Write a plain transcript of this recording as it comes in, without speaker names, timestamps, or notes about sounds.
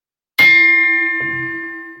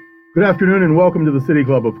Good afternoon and welcome to the City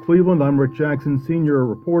Club of Cleveland. I'm Rick Jackson, senior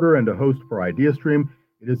reporter and a host for IdeaStream.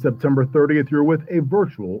 It is September 30th. You're with a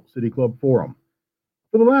virtual City Club forum.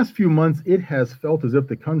 For the last few months, it has felt as if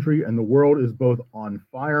the country and the world is both on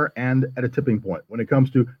fire and at a tipping point when it comes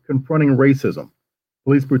to confronting racism,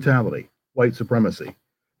 police brutality, white supremacy.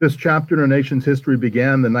 This chapter in our nation's history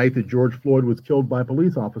began the night that George Floyd was killed by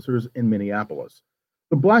police officers in Minneapolis.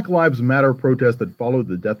 The Black Lives Matter protest that followed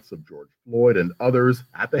the deaths of George Floyd and others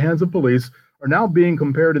at the hands of police are now being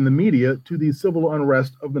compared in the media to the civil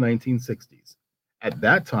unrest of the 1960s. At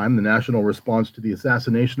that time, the national response to the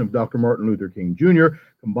assassination of Dr. Martin Luther King Jr.,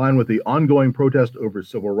 combined with the ongoing protest over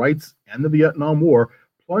civil rights and the Vietnam War,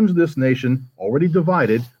 plunged this nation, already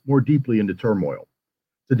divided, more deeply into turmoil.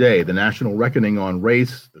 Today, the national reckoning on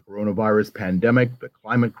race, the coronavirus pandemic, the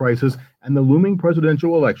climate crisis, and the looming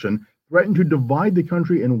presidential election threaten to divide the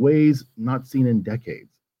country in ways not seen in decades.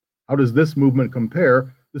 How does this movement compare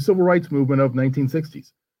to the civil rights movement of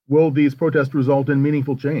 1960s? Will these protests result in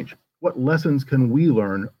meaningful change? What lessons can we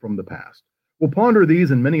learn from the past? We'll ponder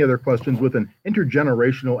these and many other questions with an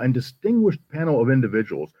intergenerational and distinguished panel of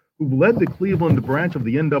individuals who've led the Cleveland branch of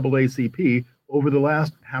the NAACP over the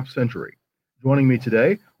last half century. Joining me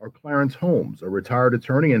today are Clarence Holmes, a retired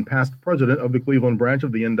attorney and past president of the Cleveland branch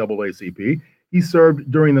of the NAACP. He served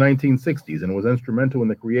during the 1960s and was instrumental in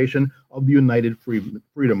the creation of the United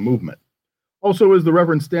Freedom Movement. Also is the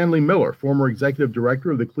Reverend Stanley Miller, former executive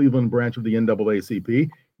director of the Cleveland branch of the NAACP.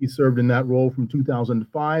 He served in that role from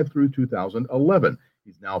 2005 through 2011.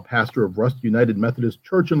 He's now pastor of Rust United Methodist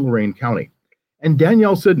Church in Lorain County. And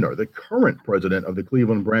Danielle Sidner, the current president of the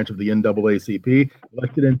Cleveland branch of the NAACP,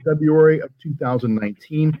 elected in February of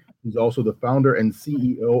 2019. He's also the founder and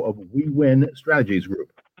CEO of We Win Strategies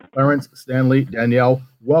Group. Clarence, Stanley, Danielle,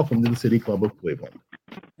 welcome to the City Club of Cleveland.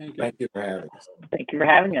 Thank you for having us. Thank you for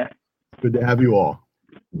having us. Good to have you all.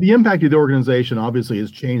 The impact of the organization obviously has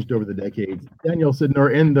changed over the decades. Danielle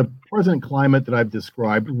Sidner, in the present climate that I've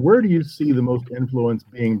described, where do you see the most influence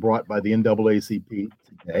being brought by the NAACP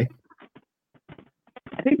today?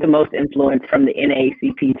 I think the most influence from the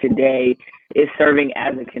NAACP today is serving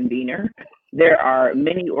as a convener. There are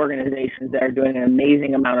many organizations that are doing an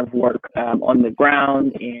amazing amount of work on the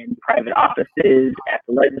ground, in private offices, at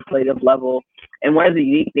the legislative level. And one of the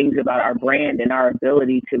unique things about our brand and our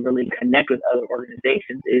ability to really connect with other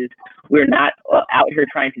organizations is we're not out here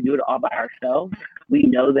trying to do it all by ourselves. We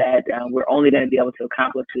know that we're only going to be able to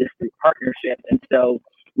accomplish this through partnership. And so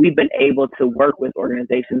we've been able to work with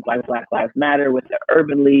organizations like Black Lives Matter, with the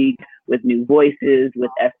Urban League, with New Voices, with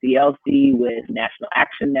SCLC, with National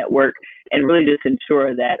Action Network, and really just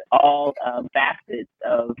ensure that all facets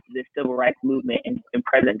of the civil rights movement in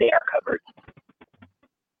present day are covered.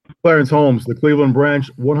 Clarence Holmes, the Cleveland branch,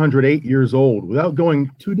 108 years old. Without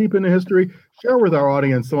going too deep into history, share with our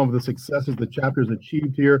audience some of the successes the chapter's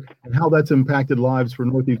achieved here and how that's impacted lives for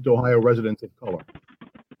Northeast Ohio residents of color.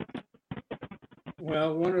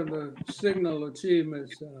 Well, one of the signal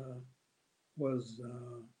achievements was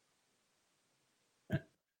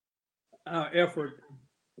our effort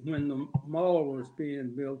when the mall was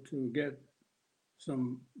being built to get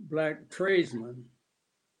some Black tradesmen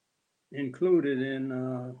included in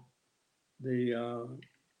the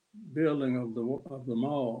building of the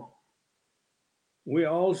mall. We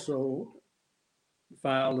also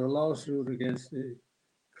filed a lawsuit against the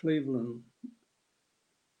Cleveland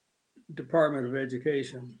Department of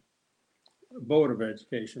Education, Board of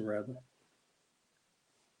Education rather,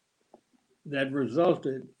 that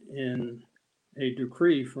resulted in a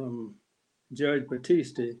decree from Judge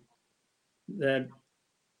Battisti that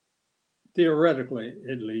theoretically,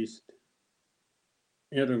 at least,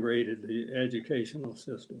 integrated the educational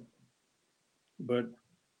system. But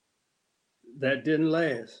that didn't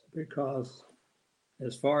last because,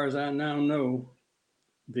 as far as I now know,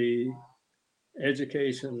 the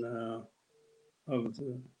education of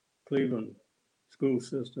the Cleveland school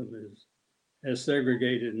system is as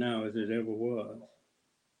segregated now as it ever was.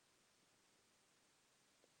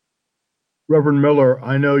 Reverend Miller,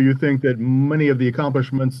 I know you think that many of the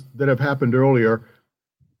accomplishments that have happened earlier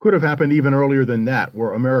could have happened even earlier than that,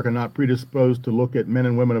 were America not predisposed to look at men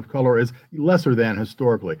and women of color as lesser than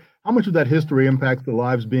historically. How much of that history impacts the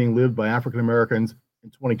lives being lived by African Americans in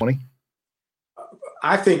 2020?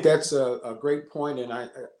 I think that's a great point, and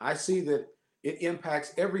I see that it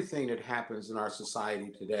impacts everything that happens in our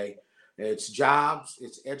society today. It's jobs,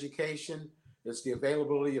 it's education, it's the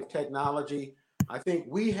availability of technology. I think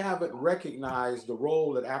we haven't recognized the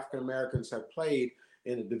role that African Americans have played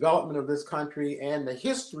in the development of this country and the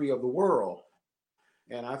history of the world.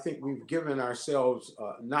 And I think we've given ourselves,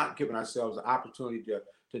 not given ourselves the opportunity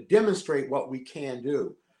to demonstrate what we can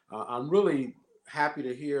do. I'm really happy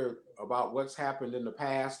to hear about what's happened in the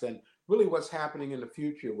past and really what's happening in the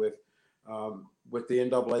future with the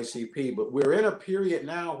NAACP. But we're in a period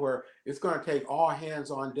now where it's going to take all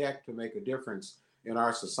hands on deck to make a difference in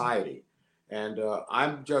our society. And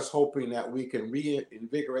I'm just hoping that we can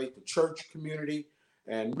reinvigorate the church community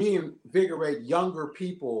and reinvigorate younger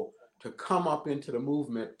people to come up into the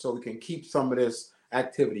movement so we can keep some of this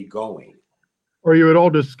activity going. Are you at all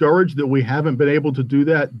discouraged that we haven't been able to do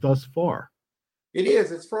that thus far? It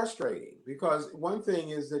is. It's frustrating because one thing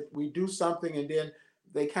is that we do something and then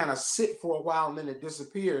they kind of sit for a while and then it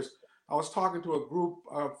disappears. I was talking to a group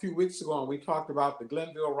a few weeks ago and we talked about the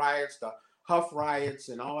Glenville riots, the Hough riots,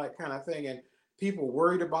 and all that kind of thing. And people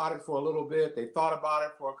worried about it for a little bit. They thought about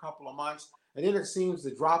it for a couple of months, and then it seems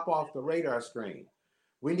to drop off the radar screen.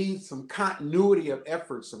 We need some continuity of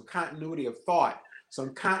effort, some continuity of thought,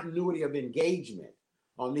 some continuity of engagement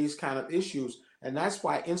on these kind of issues. And that's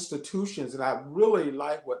why institutions, and I really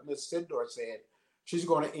like what Ms. Sidor said, she's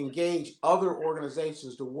going to engage other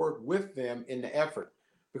organizations to work with them in the effort,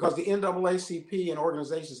 because the NAACP and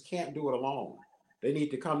organizations can't do it alone. They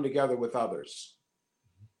need to come together with others.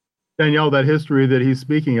 Danielle, that history that he's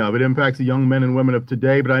speaking of, it impacts the young men and women of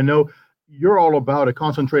today, but I know you're all about a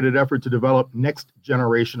concentrated effort to develop next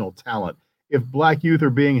generational talent. If Black youth are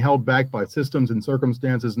being held back by systems and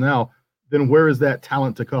circumstances now, then where is that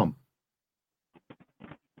talent to come?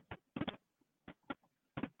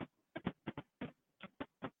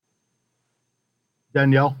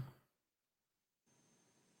 Danielle?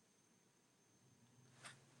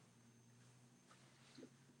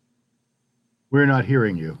 We're not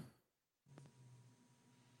hearing you.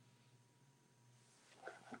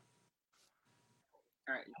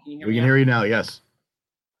 All right, can you hear We me can now? hear you now, yes.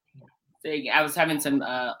 I was having some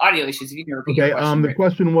audio issues. If you can repeat Okay, your question. the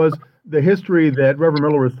question was the history that Reverend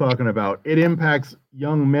Miller was talking about. It impacts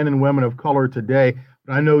young men and women of color today,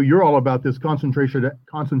 but I know you're all about this concentrated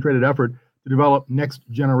effort to develop next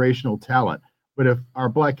generational talent. But if our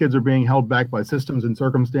Black kids are being held back by systems and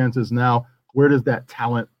circumstances now, where does that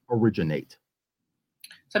talent originate?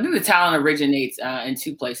 So I think the talent originates in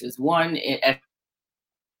two places. One, I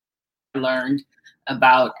learned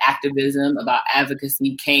about activism, about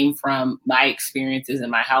advocacy, came from my experiences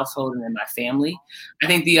in my household and in my family. I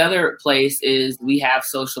think the other place is we have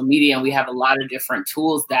social media and we have a lot of different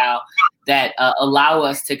tools now that allow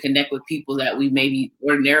us to connect with people that we maybe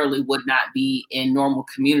ordinarily would not be in normal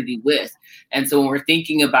community with. And so when we're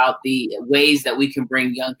thinking about the ways that we can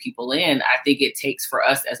bring young people in, I think it takes for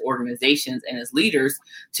us as organizations and as leaders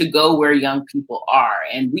to go where young people are,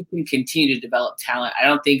 and we can continue to develop talent. I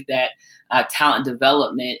don't think that talent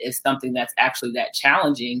development is something that's actually that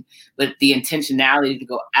challenging, but the intentionality to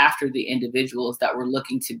go after the individuals that we're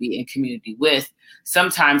looking to be in community with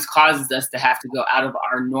sometimes causes us to have to go out of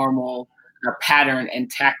our normal pattern and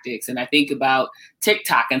tactics. And I think about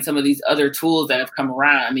TikTok and some of these other tools that have come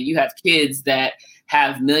around. I mean, you have kids that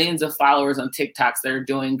have millions of followers on TikToks that are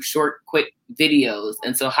doing short, quick videos.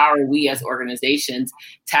 And so how are we as organizations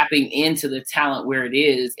tapping into the talent where it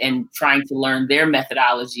is and trying to learn their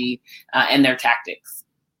methodology and their tactics?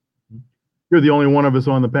 You're the only one of us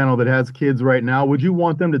on the panel that has kids right now. Would you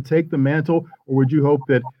want them to take the mantle, or would you hope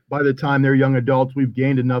that by the time they're young adults, we've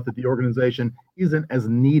gained enough that the organization isn't as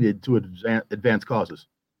needed to advance causes?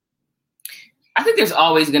 I think there's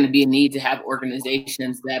always going to be a need to have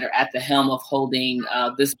organizations that are at the helm of holding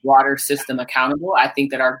this broader system accountable. I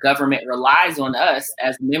think that our government relies on us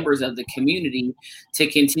as members of the community to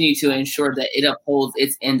continue to ensure that it upholds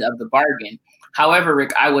its end of the bargain. However,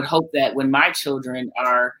 Rick, I would hope that when my children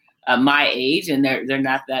are my age, and they're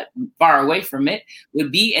not that far away from it,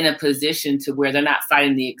 would be in a position to where they're not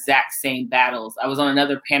fighting the exact same battles. I was on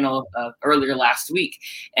another panel earlier last week,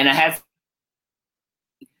 and I had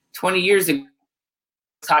 20 years ago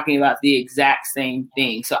talking about the exact same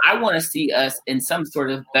thing. So I want to see us in some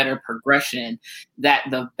sort of better progression, that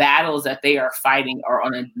the battles that they are fighting are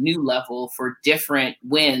on a new level for different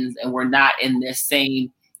wins, and we're not in this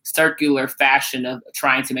same circular fashion of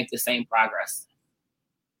trying to make the same progress.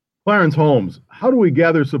 Clarence Holmes, how do we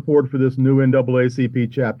gather support for this new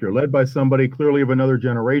NAACP chapter, led by somebody clearly of another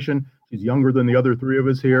generation? She's younger than the other three of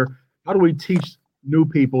us here. How do we teach new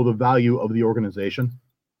people the value of the organization?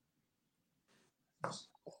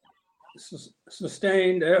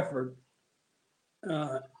 Sustained effort.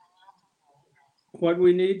 What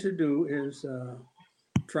we need to do is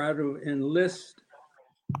try to enlist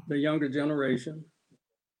the younger generation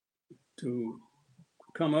to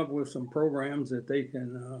come up with some programs that they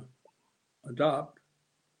can adopt,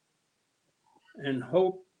 and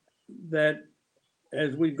hope that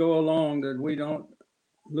as we go along that we don't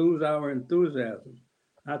lose our enthusiasm.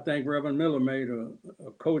 I think Reverend Miller made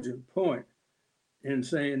a cogent point in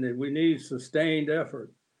saying that we need sustained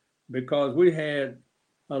effort, because we had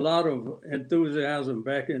a lot of enthusiasm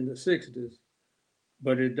back in the 60s,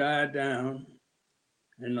 but it died down.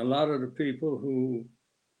 And a lot of the people who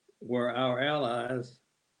were our allies,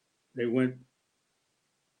 they went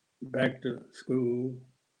back to school.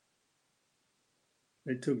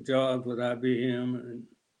 They took jobs with IBM and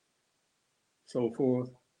so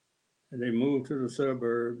forth, and they moved to the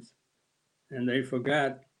suburbs, and they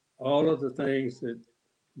forgot all of the things that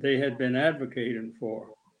they had been advocating for.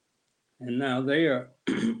 And now they are,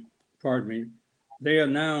 pardon me, they are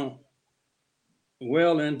now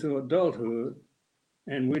well into adulthood,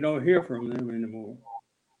 and we don't hear from them anymore.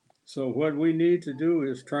 So what we need to do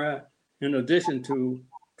is try, in addition to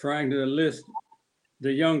trying to enlist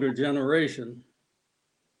the younger generation,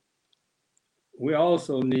 we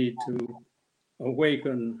also need to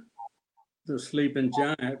awaken the sleeping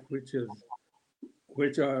giant,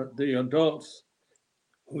 which are the adults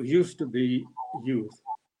who used to be youth.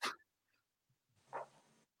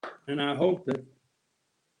 And I hope,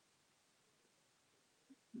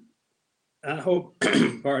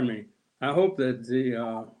 pardon me, I hope that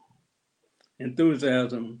the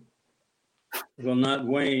enthusiasm will not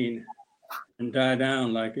wane and die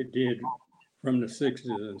down like it did from the 60s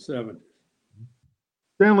and 70s.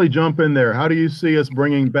 Stanley, jump in there. How do you see us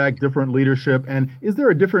bringing back different leadership? And is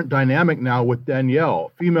there a different dynamic now with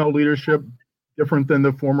Danielle? Female leadership different than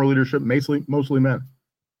the former leadership, mostly men?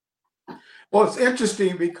 Well, it's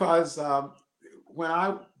interesting because when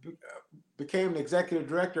I became the executive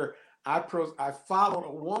director, I followed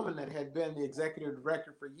a woman that had been the executive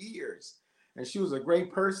director for years. And she was a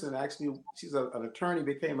great person. Actually, she's an attorney,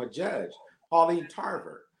 became a judge, Pauline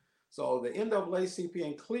Tarver. So the NAACP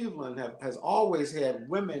in Cleveland has always had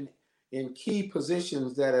women in key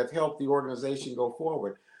positions that have helped the organization go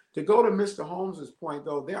forward. To go to Mr. Holmes's point,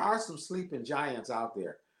 though, there are some sleeping giants out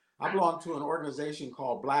there. I belong to an organization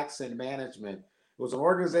called Blacks in Management. It was an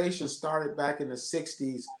organization started back in the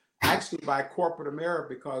 60s, actually by corporate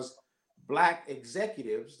America, because Black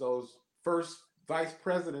executives, those first vice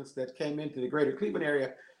presidents that came into the greater Cleveland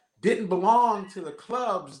area, didn't belong to the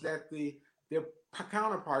clubs that their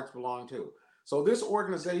counterparts belong to. So this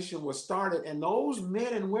organization was started, and those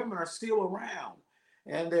men and women are still around.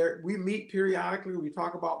 And we meet periodically, we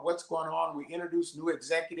talk about what's going on, we introduce new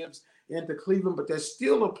executives into Cleveland, but there's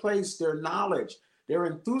still a place, their knowledge, their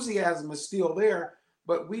enthusiasm is still there,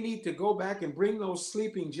 but we need to go back and bring those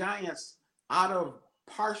sleeping giants out of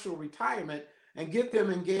partial retirement and get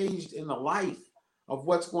them engaged in the life of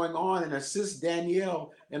what's going on and assist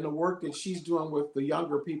Danielle in the work that she's doing with the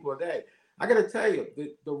younger people today. I got to tell you,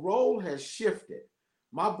 the role has shifted.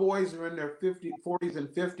 My boys are in their 40s and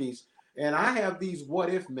 50s, and I have these what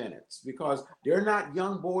if minutes because they're not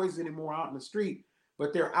young boys anymore out in the street,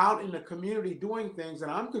 but they're out in the community doing things. And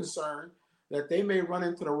I'm concerned that they may run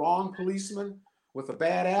into the wrong policeman with a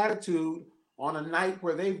bad attitude on a night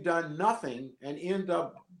where they've done nothing and end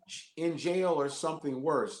up in jail or something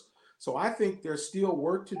worse. So I think there's still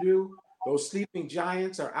work to do. Those sleeping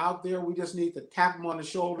giants are out there. We just need to tap them on the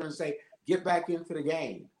shoulder and say, get back into the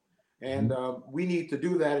game. And we need to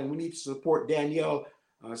do that. And we need to support Danielle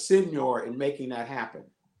Senior in making that happen.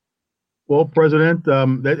 Well, President,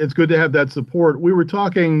 it's good to have that support. We were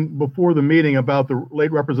talking before the meeting about the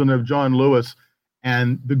late Representative John Lewis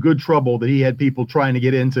and the good trouble that he had people trying to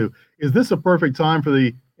get into. Is this a perfect time for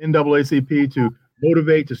the NAACP to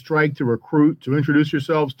motivate, to strike, to recruit, to introduce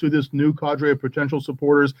yourselves to this new cadre of potential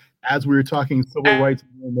supporters as we were talking civil rights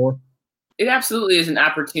and more? It absolutely is an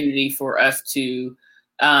opportunity for us to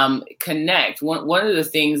connect. One of the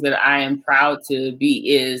things that I am proud to be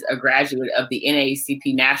is a graduate of the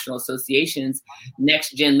NAACP National Association's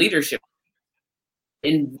Next Gen Leadership.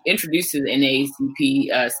 Introduced to the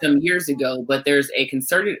NAACP some years ago, but there's a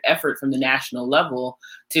concerted effort from the national level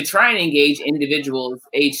to try and engage individuals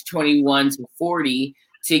aged 21 to 40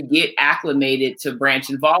 to get acclimated to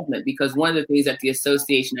branch involvement, because one of the things that the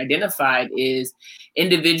association identified is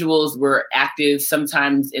individuals were active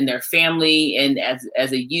sometimes in their family and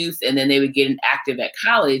as a youth, and then they would get active at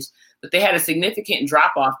college, but they had a significant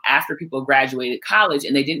drop off after people graduated college,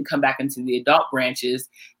 and they didn't come back into the adult branches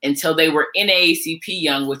until they were NAACP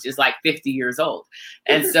young, which is like 50 years old.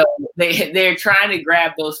 And so they're trying to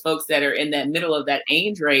grab those folks that are in that middle of that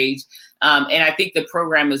age range. And I think the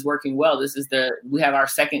program is working well. We have our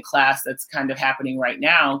second class that's kind of happening right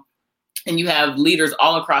now. And you have leaders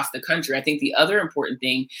all across the country. I think the other important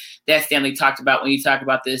thing that Stanley talked about when you talk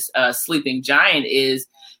about this sleeping giant is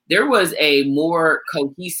there was a more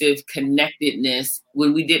cohesive connectedness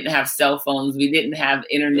when we didn't have cell phones, we didn't have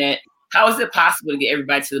internet How is it possible to get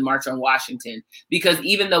everybody to the March on Washington? Because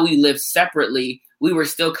even though we lived separately, we were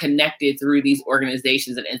still connected through these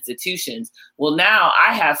organizations and institutions. Well, now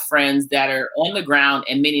I have friends that are on the ground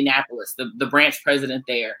in Minneapolis, the branch president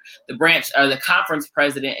there, the conference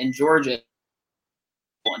president in Georgia.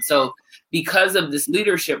 So because of this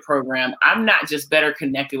leadership program, I'm not just better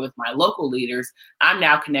connected with my local leaders, I'm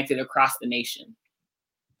now connected across the nation.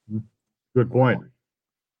 Good point.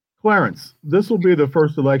 Clarence, this will be the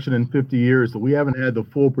first election in 50 years that we haven't had the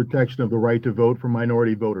full protection of the right to vote for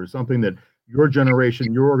minority voters, something that your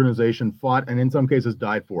generation, your organization fought and in some cases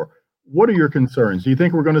died for. What are your concerns? Do you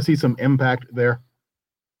think we're going to see some impact there?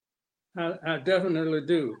 I definitely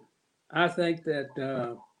do. I think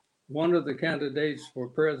that one of the candidates for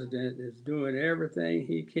president is doing everything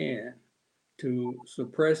he can to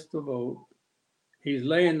suppress the vote. He's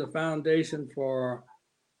laying the foundation for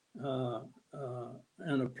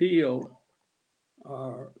an appeal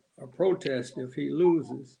or a protest if he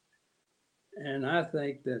loses. And I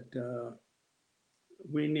think that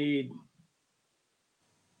we need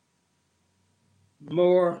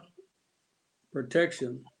more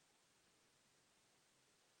protection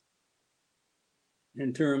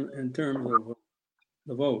in terms of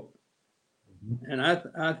the vote. And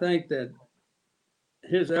I think that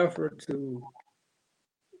his effort to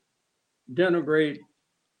denigrate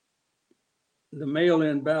the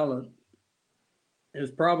mail-in ballot is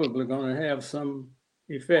probably going to have some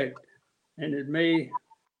effect, and it may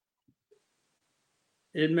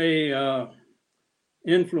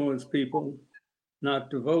influence people not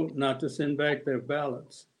to vote, not to send back their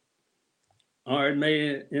ballots, or it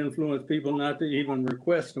may influence people not to even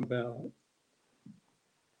request a ballot.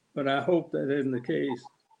 But I hope that isn't the case.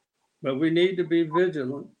 But we need to be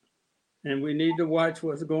vigilant, and we need to watch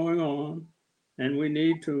what's going on, and we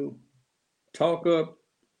need to talk up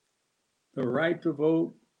the right to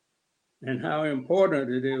vote and how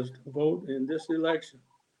important it is to vote in this election.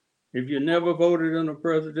 If you never voted in a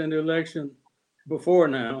presidential election before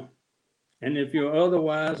now, and if you're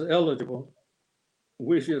otherwise eligible,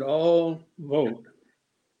 we should all vote.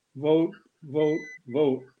 Vote, vote,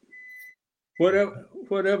 vote.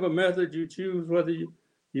 Whatever method you choose, whether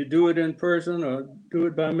you do it in person or do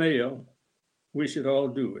it by mail, we should all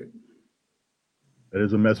do it. That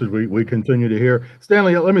is a message we continue to hear.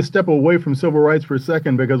 Stanley, let me step away from civil rights for a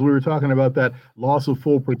second because we were talking about that loss of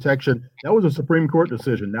full protection. That was a Supreme Court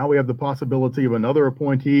decision. Now we have the possibility of another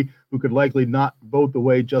appointee who could likely not vote the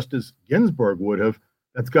way Justice Ginsburg would have.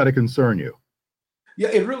 That's got to concern you. Yeah,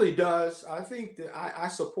 it really does. I think that I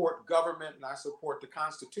support government and I support the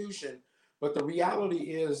Constitution, but the reality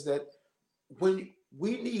is that when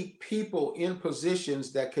we need people in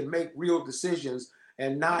positions that can make real decisions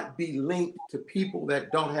and not be linked to people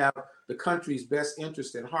that don't have the country's best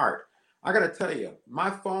interest at heart. I got to tell you, my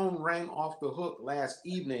phone rang off the hook last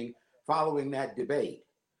evening following that debate.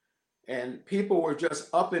 And people were just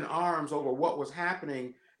up in arms over what was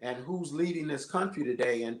happening and who's leading this country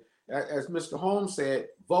today. And as Mr. Holmes said,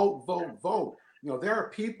 vote, vote, vote. You know, there are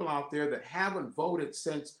people out there that haven't voted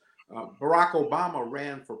since Barack Obama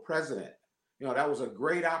ran for president. You know, that was a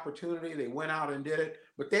great opportunity. They went out and did it,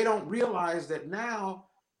 but they don't realize that now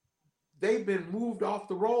they've been moved off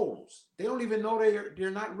the rolls. They don't even know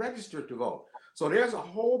they're not registered to vote. So there's a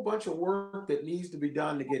whole bunch of work that needs to be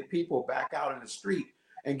done to get people back out in the street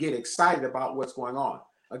and get excited about what's going on.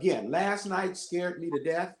 Again, last night scared me to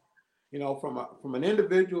death. You know, from an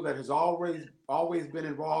individual that has always been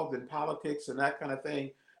involved in politics and that kind of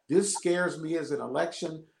thing. This scares me as an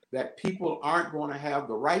election that people aren't going to have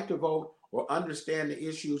the right to vote or understand the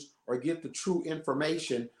issues or get the true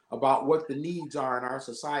information about what the needs are in our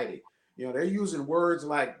society. You know, they're using words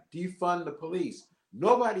like defund the police.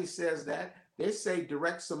 Nobody says that. They say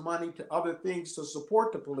direct some money to other things to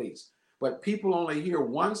support the police. But people only hear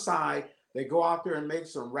one side. They go out there and make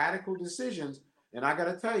some radical decisions. And I got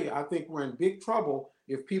to tell you, I think we're in big trouble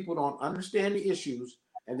if people don't understand the issues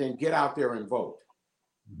and then get out there and vote.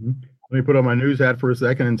 Mm-hmm. Let me put on my news hat for a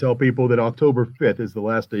second and tell people that October 5th is the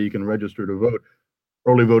last day you can register to vote.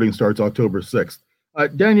 Early voting starts October 6th.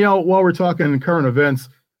 Danielle, while we're talking current events,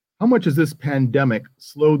 how much has this pandemic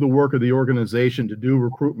slowed the work of the organization to do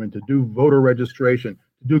recruitment, to do voter registration,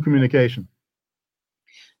 to do communication?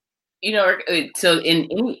 You know, so in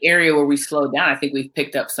any area where we slow down, I think we've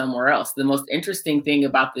picked up somewhere else. The most interesting thing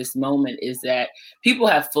about this moment is that people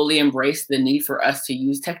have fully embraced the need for us to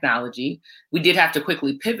use technology. We did have to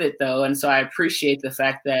quickly pivot, though. And so I appreciate the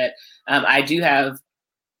fact that I do have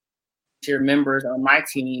members on my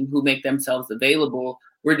team who make themselves available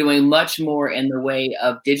We're doing much more in the way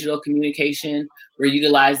of digital communication. We're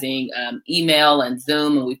utilizing email and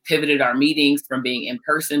Zoom, and we've pivoted our meetings from being in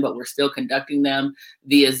person, but we're still conducting them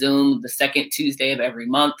via Zoom the second Tuesday of every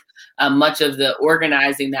month. Much of the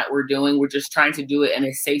organizing that we're doing, we're just trying to do it in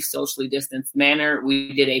a safe, socially distanced manner.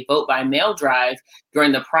 We did a vote by mail drive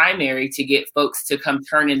during the primary to get folks to come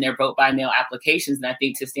turn in their vote by mail applications. And I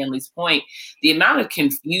think, to Stanley's point, the amount of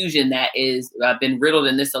confusion that is been riddled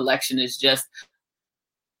in this election is just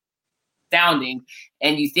astounding.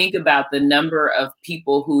 And you think about the number of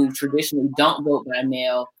people who traditionally don't vote by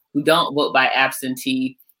mail, who don't vote by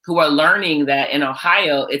absentee, who are learning that in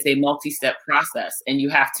Ohio, it's a multi-step process, and you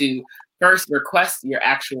have to first request your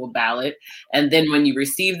actual ballot. And then when you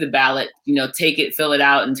receive the ballot, take it, fill it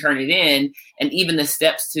out, and turn it in. And even the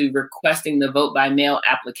steps to requesting the vote by mail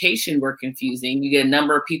application were confusing. You get a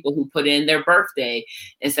number of people who put in their birthday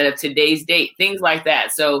instead of today's date, things like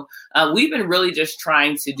that. So we've been really just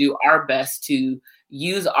trying to do our best to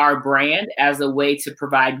use our brand as a way to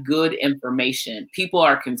provide good information. People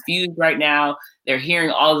are confused right now. They're hearing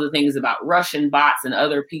all of the things about Russian bots and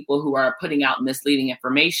other people who are putting out misleading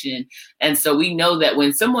information. And so we know that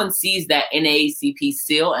when someone sees that NAACP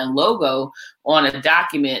seal and logo on a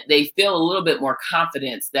document, they feel a little bit more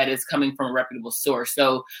confidence that it's coming from a reputable source.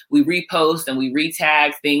 So we repost and we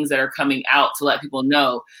retag things that are coming out to let people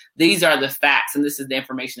know these are the facts and this is the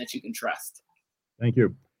information that you can trust. Thank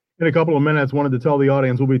you. In a couple of minutes, wanted to tell the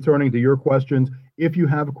audience we'll be turning to your questions. If you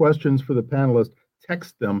have questions for the panelists,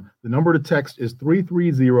 text them. The number to text is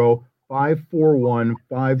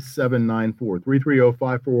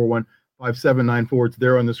 330-541-5794. 330-541-5794. It's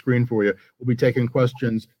there on the screen for you. We'll be taking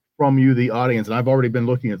questions from you, the audience. And I've already been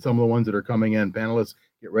looking at some of the ones that are coming in. Panelists,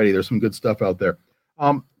 get ready. There's some good stuff out there.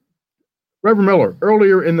 Reverend Miller,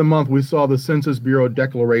 earlier in the month, we saw the Census Bureau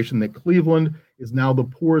declaration that Cleveland is now the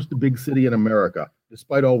poorest big city in America,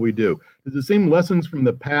 despite all we do. Does it seem lessons from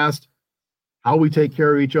the past, how we take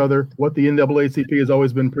care of each other, what the NAACP has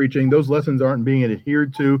always been preaching, those lessons aren't being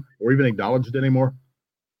adhered to or even acknowledged anymore?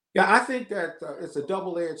 Yeah, I think that it's a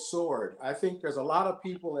double-edged sword. I think there's a lot of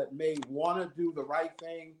people that may want to do the right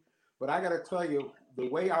thing, but I got to tell you, the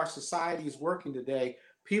way our society is working today,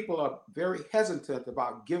 people are very hesitant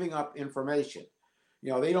about giving up information.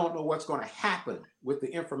 They don't know what's going to happen with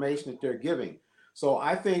the information that they're giving. So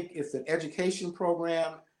I think it's an education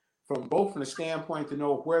program from the standpoint to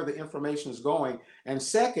know where the information is going. And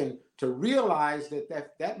second, to realize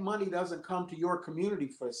that money doesn't come to your community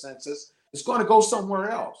for a census. It's going to go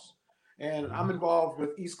somewhere else. And I'm involved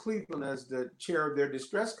with East Cleveland as the chair of their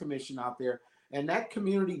distress commission out there. And that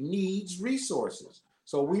community needs resources.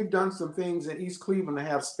 So we've done some things in East Cleveland to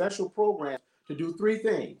have special programs to do three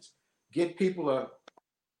things: get people to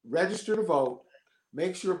register to vote,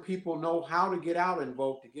 make sure people know how to get out and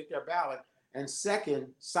vote to get their ballot, and second,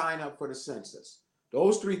 sign up for the census.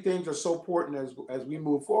 Those three things are so important as we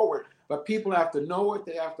move forward, but people have to know it,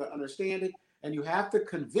 they have to understand it, and you have to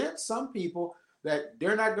convince some people that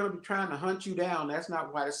they're not going to be trying to hunt you down. That's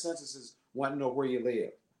not why the census is wanting to know where you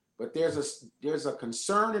live. But there's a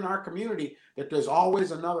concern in our community that there's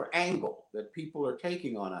always another angle that people are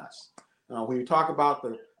taking on us. When you talk about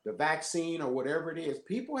the vaccine or whatever it is,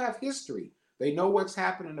 people have history. They know what's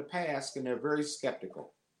happened in the past, and they're very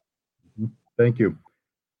skeptical. Thank you.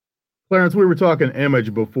 Clarence, we were talking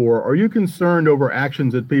image before. Are you concerned over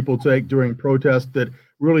actions that people take during protests that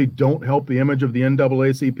really don't help the image of the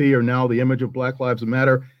NAACP or now the image of Black Lives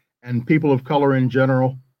Matter and people of color in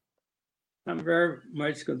general? I'm very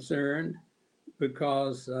much concerned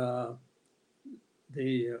because the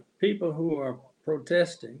people who are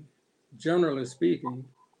protesting, generally speaking,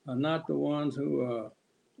 are not the ones who are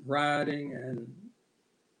rioting and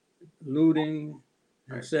looting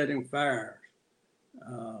and setting fires.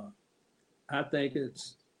 I think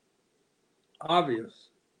it's obvious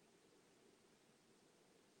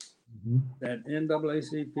that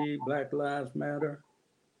NAACP, Black Lives Matter,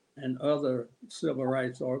 and other civil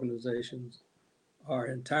rights organizations are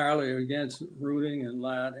entirely against looting and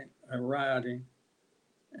rioting.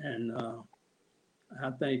 And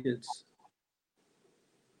I think it's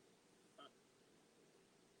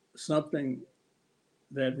something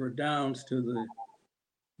that redounds to the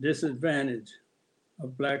disadvantage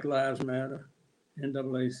of Black Lives Matter,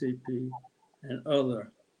 NAACP, and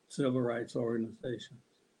other civil rights organizations.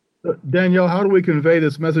 Danielle, how do we convey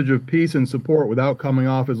this message of peace and support without coming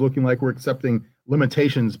off as looking like we're accepting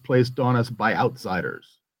limitations placed on us by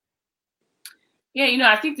outsiders? Yeah,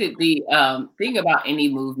 I think that the thing about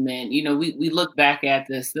any movement, we look back at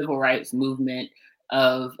the civil rights movement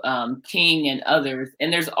of King and others,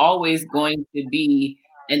 and there's always going to be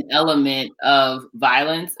an element of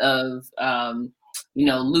violence, of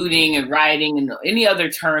looting and rioting and any other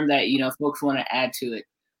term that, folks want to add to it.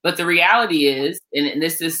 But the reality is, and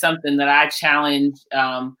this is something that I challenge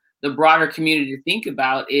the broader community to think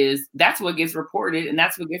about, is that's what gets reported and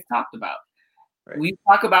that's what gets talked about. Right. We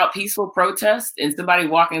talk about peaceful protest and somebody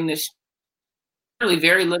walking this, really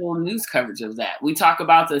very little news coverage of that. We talk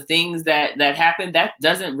about the things that happen, that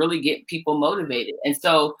doesn't really get people motivated. And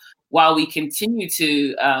so while we continue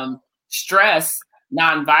to stress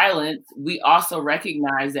nonviolence, we also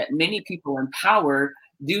recognize that many people in power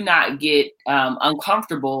do not get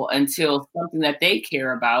uncomfortable until something that they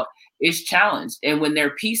care about is challenged. And when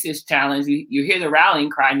their peace is challenged, you hear the rallying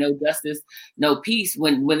cry, no justice, no peace.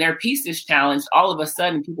 When their peace is challenged, all of a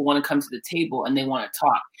sudden people want to come to the table and they want to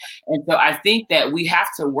talk. And so I think that we have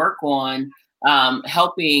to work on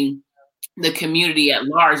helping the community at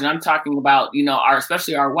large. And I'm talking about,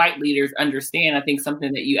 especially our white leaders understand, I think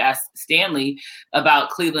something that you asked Stanley about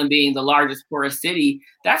Cleveland being the largest, poorest city,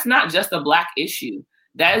 that's not just a Black issue.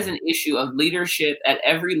 That is an issue of leadership at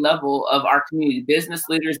every level of our community. Business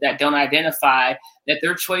leaders that don't identify that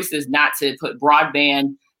their choice is not to put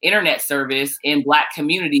broadband internet service in Black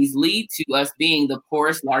communities lead to us being the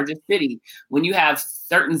poorest, largest city. When you have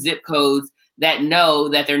certain zip codes that know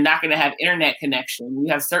that they're not going to have internet connection. We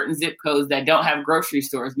have certain zip codes that don't have grocery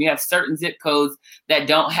stores. We have certain zip codes that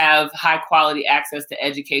don't have high quality access to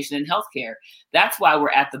education and healthcare. That's why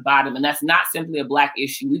we're at the bottom. And that's not simply a Black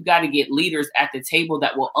issue. We've got to get leaders at the table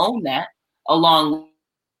that will own that along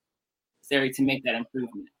necessary to make that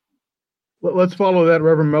improvement. Let's follow that,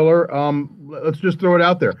 Reverend Miller. Let's just throw it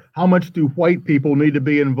out there. How much do white people need to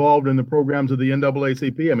be involved in the programs of the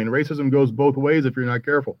NAACP? I mean, racism goes both ways if you're not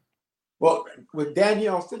careful. Well, with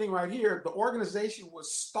Danielle sitting right here, the organization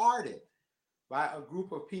was started by a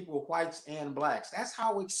group of people, whites and Blacks. That's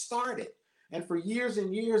how it started. And for years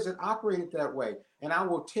and years, it operated that way. And I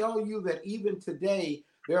will tell you that even today,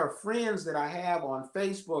 there are friends that I have on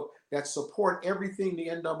Facebook that support everything the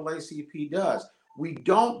NAACP does. We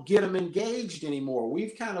don't get them engaged anymore.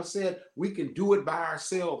 We've kind of said we can do it by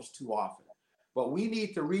ourselves too often. But we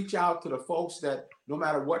need to reach out to the folks that no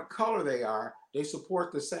matter what color they are, they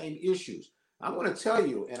support the same issues. I'm going to tell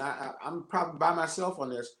you, and I'm probably by myself on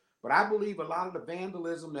this, but I believe a lot of the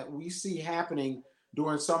vandalism that we see happening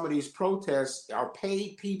during some of these protests are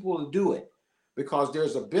paid people to do it, because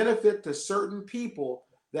there's a benefit to certain people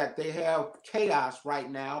that they have chaos right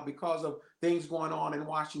now because of things going on in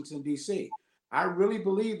Washington, D.C. I really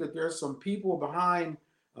believe that there's some people behind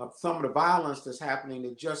some of the violence that's happening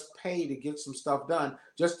that just pay to get some stuff done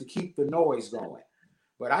just to keep the noise going.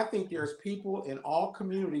 But I think there's people in all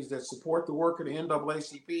communities that support the work of the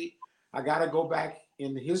NAACP. I got to go back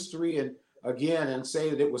in history and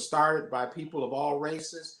say that it was started by people of all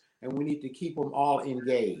races, and we need to keep them all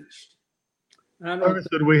engaged.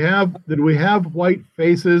 Did we have white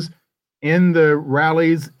faces in the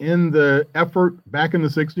rallies, in the effort back in the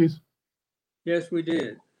 60s? Yes, we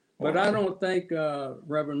did. But I don't think,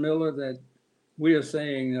 Reverend Miller, that we are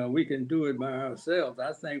saying we can do it by ourselves.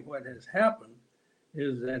 I think what has happened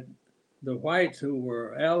is that the whites who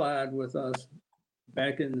were allied with us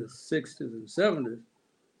back in the 60s and 70s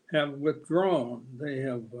have withdrawn. They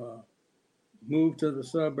have moved to the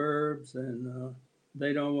suburbs, and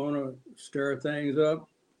they don't want to stir things up.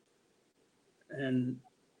 And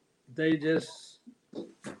they just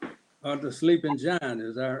are the sleeping giant,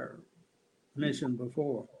 as I mentioned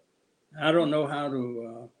before. I don't know how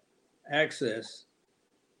to access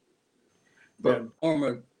that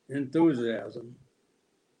former enthusiasm.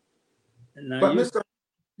 And now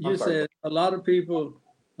you said a lot of people,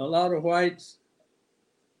 a lot of whites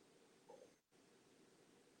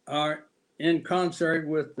are in concert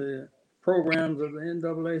with the programs of the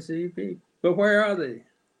NAACP, but where are they?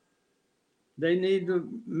 They need to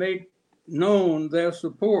make known their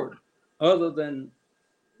support other than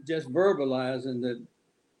just verbalizing that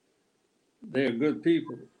they're good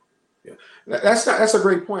people. Yeah, that's a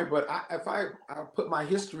great point. But if I put my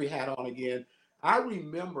history hat on again, I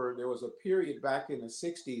remember there was a period back in the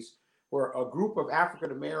 60s where a group of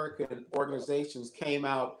African-American organizations came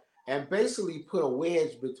out and basically put a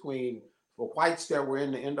wedge between the whites that were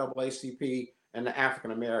in the NAACP and the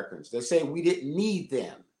African-Americans. They say we didn't need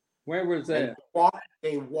them. Where was that?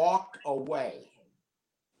 They walked away.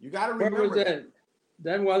 You got to remember. Where was that?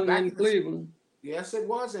 That wasn't in Cleveland. Yes, it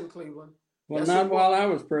was in Cleveland. Well, not while I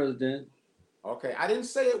was president. Okay, I didn't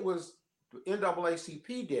say it was the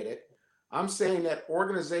NAACP did it. I'm saying that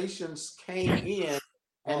organizations came in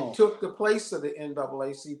and took the place of the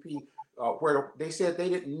NAACP, where they said they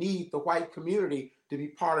didn't need the white community to be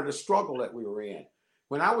part of the struggle that we were in.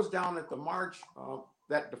 When I was down at the march,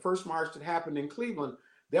 the first march that happened in Cleveland,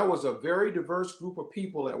 there was a very diverse group of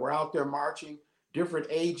people that were out there marching, different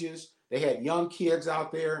ages. They had young kids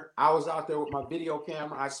out there. I was out there with my video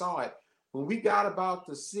camera. I saw it. When we got about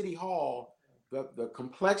the city hall, the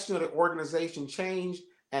complexion of the organization changed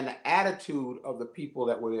and the attitude of the people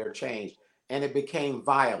that were there changed, and it became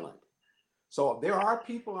violent. So there are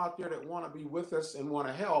people out there that want to be with us and want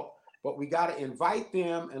to help, but we got to invite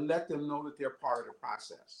them and let them know that they're part of the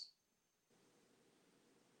process.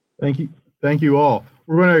 Thank you. Thank you all.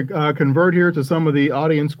 We're going to convert here to some of the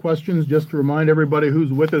audience questions. Just to remind everybody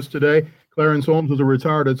who's with us today, Clarence Holmes was a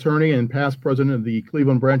retired attorney and past president of the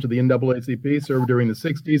Cleveland branch of the NAACP, served during the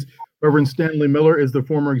 60s. Reverend Stanley Miller is the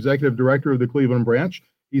former executive director of the Cleveland branch.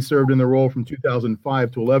 He served in the role from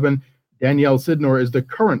 2005 to 11. Danielle Sidnor is the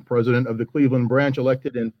current president of the Cleveland branch,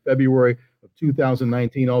 elected in February of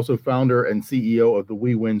 2019, also founder and CEO of the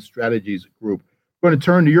We Win Strategies Group. I'm going to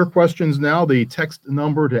turn to your questions now. The text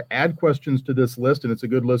number to add questions to this list, and it's a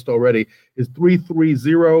good list already, is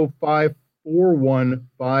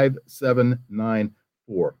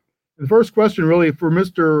 330-541-5794. The first question really for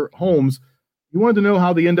Mr. Holmes, you wanted to know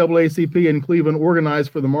how the NAACP in Cleveland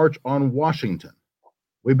organized for the March on Washington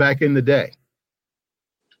way back in the day.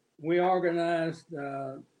 We organized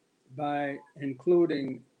by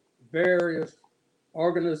including various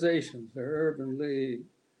organizations, the Urban League,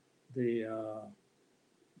 the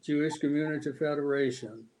Jewish Community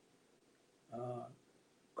Federation,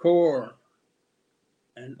 CORE,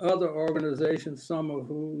 and other organizations, some of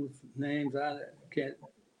whose names I can't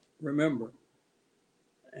remember.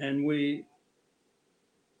 And we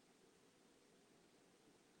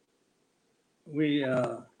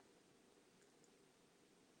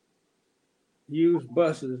used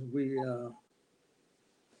buses. We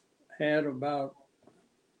had about,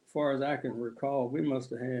 as far as I can recall, we must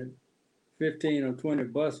have had 15 or 20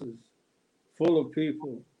 buses full of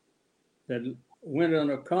people that went on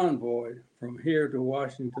a convoy from here to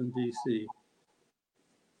Washington, D.C.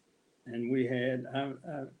 And we had,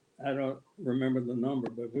 I don't remember the number,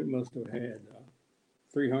 but we must have had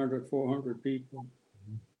 300, 400 people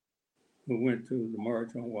who went to the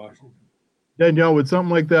March on Washington. Danielle, would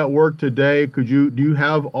something like that work today? Do you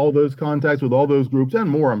have all those contacts with all those groups and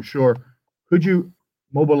more, I'm sure? Could you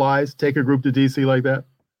mobilize, take a group to DC like that?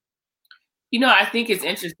 You know, I think it's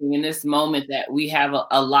interesting in this moment that we have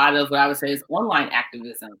a lot of what I would say is online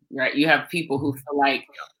activism, right? You have people who feel like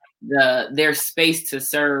their space to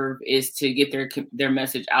serve is to get their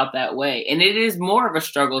message out that way. And it is more of a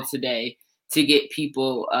struggle today to get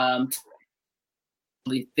people to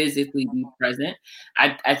physically be present.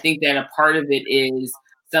 I think that a part of it is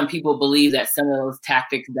some people believe that some of those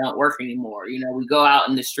tactics don't work anymore. You know, we go out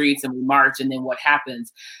in the streets and we march, and then what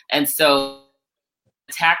happens? And so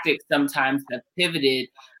tactics sometimes have pivoted.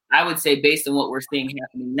 I would say based on what we're seeing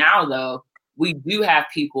happening now, though, we do have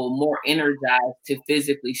people more energized to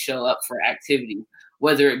physically show up for activity,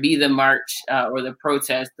 whether it be the march or the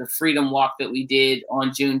protest, the freedom walk that we did on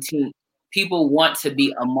Juneteenth. People want to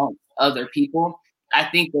be amongst other people. I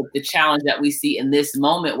think that the challenge that we see in this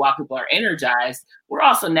moment, while people are energized, we're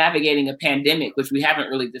also navigating a pandemic, which we haven't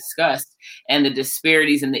really discussed, and the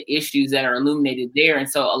disparities and the issues that are illuminated there. And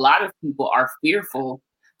so a lot of people are fearful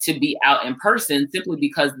to be out in person simply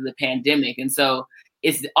because of the pandemic. And so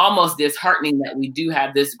it's almost disheartening that we do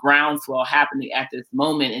have this groundswell happening at this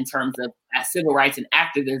moment in terms of civil rights and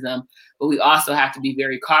activism, but we also have to be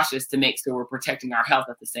very cautious to make sure we're protecting our health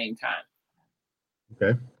at the same time.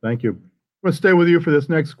 Okay, thank you. I'm going to stay with you for this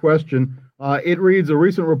next question. It reads, a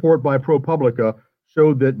recent report by ProPublica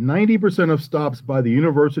showed that 90% of stops by the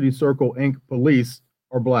University Circle Inc. police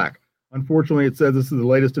are Black. Unfortunately, it says this is the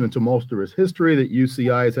latest in a tumultuous history that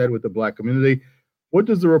UCI has had with the Black community. What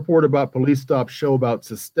does the report about police stops show about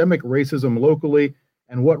systemic racism locally,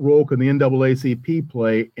 and what role can the NAACP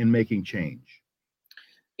play in making change?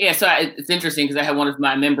 Yeah, so it's interesting because I had one of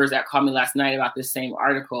my members that called me last night about this same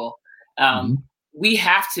article. We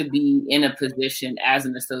have to be in a position as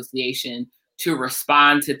an association to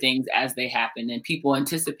respond to things as they happen, and people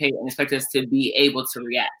anticipate and expect us to be able to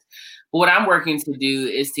react. But what I'm working to do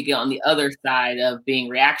is to get on the other side of being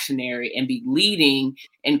reactionary and be leading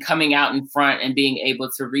and coming out in front and being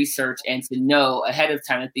able to research and to know ahead of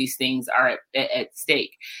time that these things are at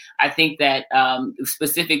stake. I think that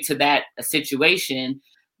specific to that situation,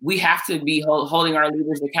 we have to be holding our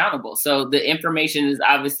leaders accountable. So the information is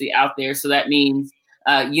obviously out there. So that means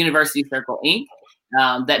University Circle Inc.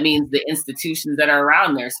 That means the institutions that are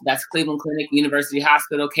around there. So that's Cleveland Clinic, University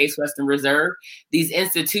Hospital, Case Western Reserve. These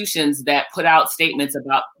institutions that put out statements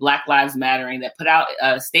about Black Lives Mattering, that put out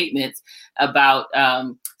statements about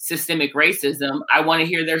systemic racism. I want to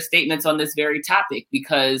hear their statements on this very topic,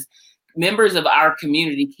 because members of our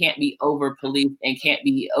community can't be over policed and can't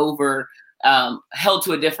be over held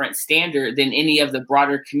to a different standard than any of the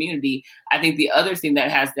broader community. I think the other thing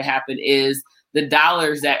that has to happen is the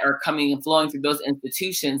dollars that are coming and flowing through those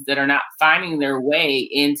institutions that are not finding their way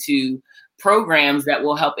into programs that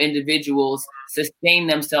will help individuals sustain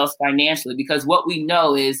themselves financially. Because what we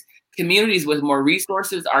know is communities with more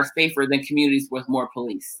resources are safer than communities with more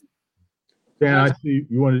police. Dan, I see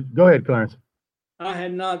you want to go ahead, Clarence. I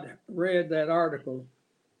had not read that article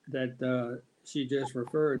that she just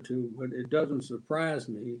referred to, but it doesn't surprise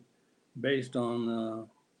me based on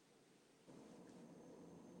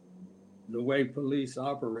the way police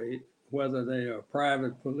operate, whether they are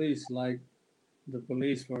private police like the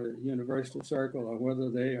police for University Circle or whether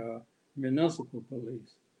they are municipal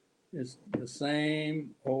police. It's the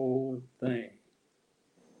same old thing.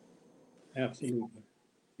 Absolutely.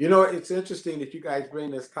 You know, it's interesting that you guys bring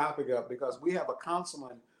this topic up because we have a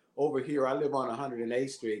councilman over here. I live on 108th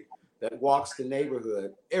Street that walks the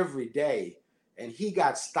neighborhood every day, and he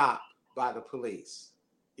got stopped by the police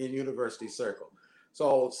in University Circle.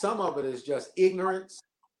 So some of it is just ignorance.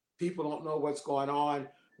 People don't know what's going on.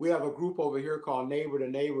 We have a group over here called Neighbor to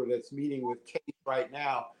Neighbor that's meeting with Case right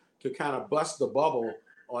now to kind of bust the bubble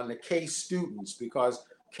on the Case students, because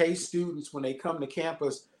Case students, when they come to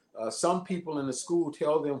campus, some people in the school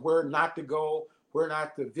tell them where not to go, where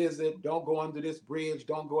not to visit, don't go under this bridge,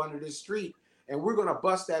 don't go under this street. And we're going to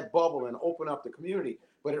bust that bubble and open up the community.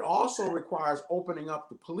 But it also requires opening up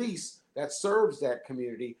the police that serves that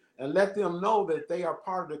community and let them know that they are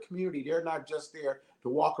part of the community. They're not just there to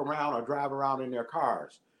walk around or drive around in their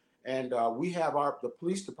cars. And we have the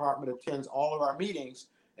police department attends all of our meetings,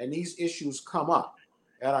 and these issues come up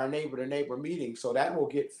at our Neighbor to Neighbor meeting. So that will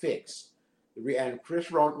get fixed. And Chris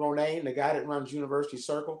Ronayne, the guy that runs University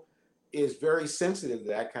Circle, is very sensitive to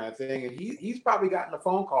that kind of thing. And he's probably gotten a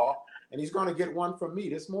phone call, and he's going to get one from me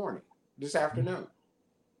this afternoon.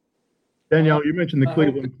 Danielle, you mentioned the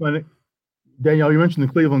Cleveland Clinic. Danielle, you mentioned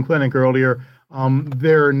the Cleveland Clinic earlier.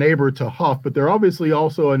 They're a neighbor to Hough, but they're obviously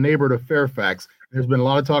also a neighbor to Fairfax. There's been a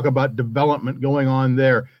lot of talk about development going on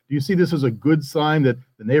there. Do you see this as a good sign that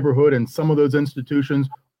the neighborhood and some of those institutions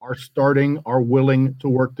are willing to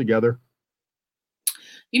work together?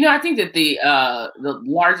 You know, I think that the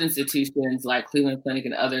large institutions like Cleveland Clinic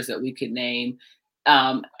and others that we could name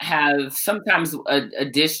have sometimes a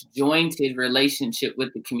disjointed relationship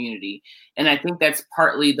with the community. And I think that's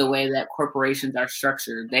partly the way that corporations are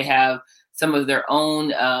structured. They have some of their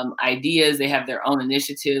own ideas, they have their own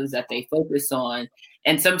initiatives that they focus on.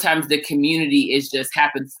 And sometimes the community just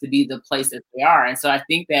happens to be the place that they are. And so I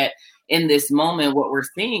think that in this moment, what we're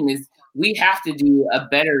seeing is we have to do a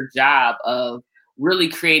better job of really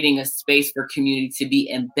creating a space for community to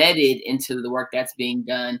be embedded into the work that's being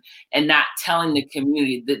done and not telling the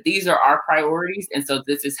community that these are our priorities. And so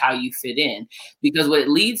this is how you fit in, because what it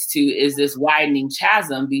leads to is this widening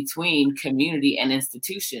chasm between community and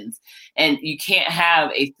institutions. And you can't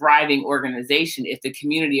have a thriving organization if the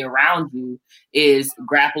community around you is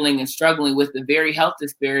grappling and struggling with the very health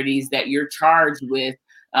disparities that you're charged with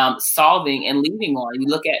solving and leading on. You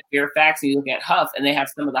look at Fairfax and you look at Hough, and they have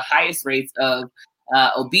some of the highest rates of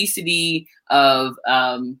obesity, of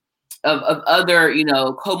other,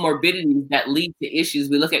 comorbidities that lead to issues.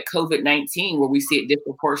 We look at COVID-19, where we see it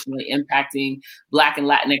disproportionately impacting Black and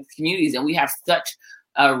Latinx communities, and we have such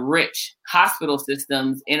rich hospital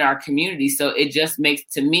systems in our community. So it just makes,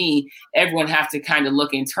 to me, everyone have to kind of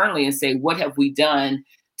look internally and say, what have we done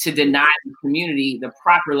to deny the community the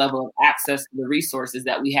proper level of access to the resources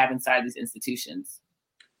that we have inside these institutions?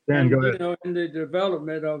 Dan, go ahead. In the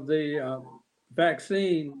development of the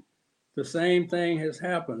vaccine, the same thing has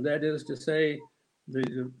happened. That is to say,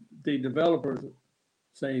 the developers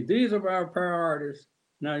say, these are our priorities.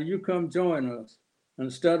 Now you come join us,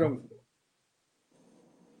 instead of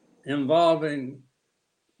involving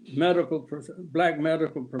Black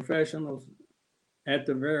medical professionals at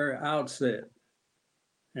the very outset.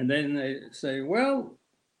 And then they say, well,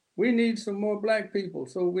 we need some more Black people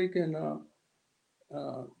so we can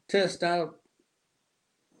test out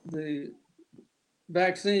the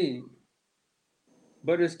vaccine.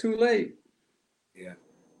 But it's too late. Yeah.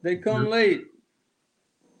 They come late.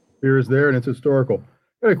 Fear is there, and it's historical.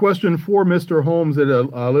 I got a question for Mr. Holmes that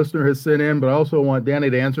a listener has sent in, but I also want Danny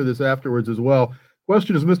to answer this afterwards as well.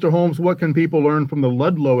 Question is, Mr. Holmes, what can people learn from the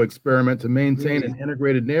Ludlow experiment to maintain an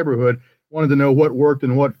integrated neighborhood? Wanted to know what worked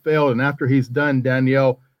and what failed, and after he's done,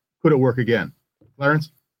 Danielle, could it work again?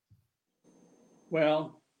 Clarence?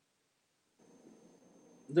 Well,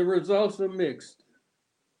 the results are mixed.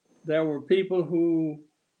 There were people who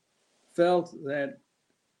felt that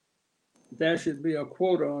there should be a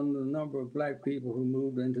quota on the number of Black people who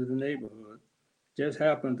moved into the neighborhood. Just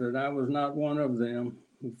happened that I was not one of them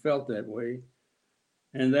who felt that way.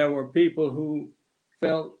 And there were people who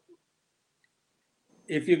felt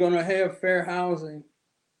if you're going to have fair housing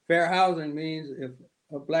means if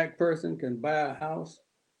a Black person can buy a house,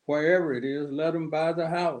 wherever it is, let them buy the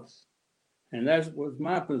house. And that was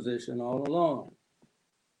my position all along.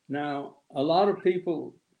 Now, a lot of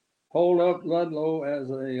people hold up Ludlow as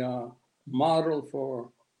a model for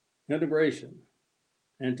integration.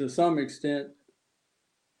 And to some extent,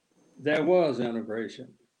 there was integration,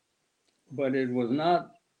 but it was not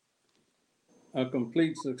a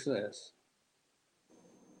complete success.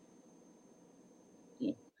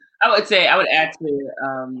 I would add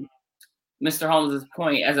to Mr. Holmes'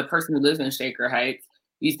 point, as a person who lives in Shaker Heights,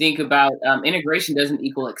 you think about integration doesn't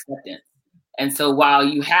equal acceptance. And so while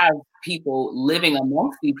you have people living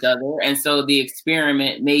amongst each other, and so the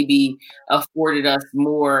experiment maybe afforded us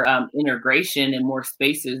more integration and more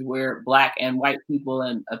spaces where Black and white people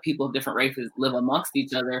and people of different races live amongst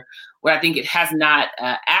each other, what I think it has not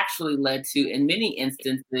actually led to in many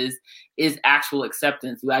instances is actual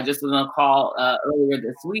acceptance. I just was on a call earlier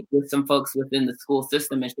this week with some folks within the school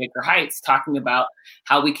system in Shaker Heights talking about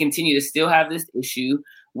how we continue to still have this issue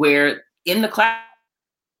where in the class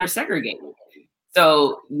are segregated.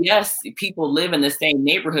 So yes, people live in the same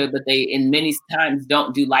neighborhood, but they in many times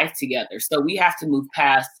don't do life together. So we have to move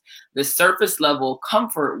past the surface level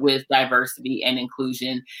comfort with diversity and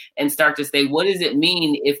inclusion and start to say, what does it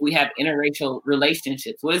mean if we have interracial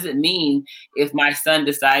relationships? What does it mean if my son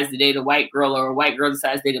decides to date a white girl or a white girl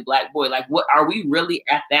decides to date a Black boy? Like, what are we really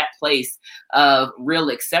at that place of real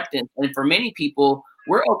acceptance? And for many people,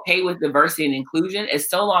 we're okay with diversity and inclusion as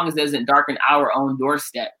so long as it doesn't darken our own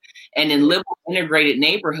doorstep. And in liberal integrated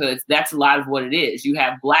neighborhoods, that's a lot of what it is. You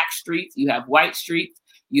have Black streets, you have white streets,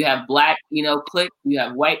 you have Black, cliques, you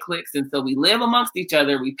have white cliques. And so we live amongst each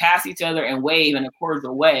other, we pass each other and wave in a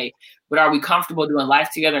cordial way. But are we comfortable doing life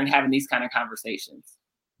together and having these kind of conversations?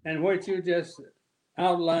 And what you just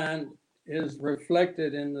outlined is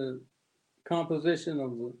reflected in the composition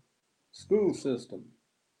of the school system.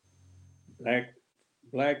 Black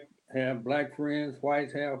have Black friends,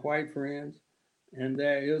 whites have white friends, and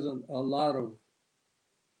there isn't a lot of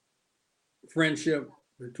friendship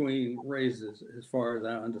between races as far as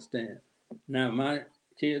I understand. Now, my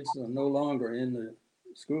kids are no longer in the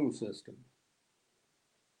school system,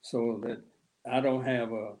 so that I don't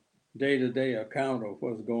have a day-to-day account of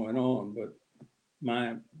what's going on, but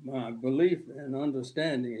my belief and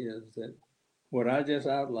understanding is that what I just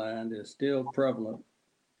outlined is still prevalent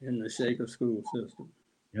in the Shaker school system.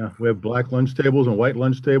 Yeah, we have Black lunch tables and white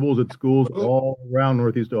lunch tables at schools all around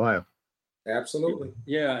Northeast Ohio. Absolutely.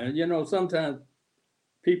 Yeah, and sometimes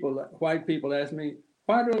white people ask me,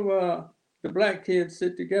 why do the Black kids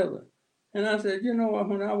sit together? And I said,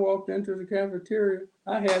 when I walked into the cafeteria,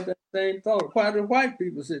 I had that same thought. Why do white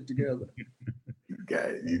people sit together?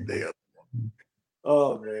 You nailed it.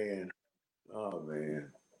 Oh, man.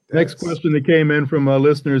 Next question that came in from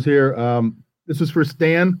listeners here. This is for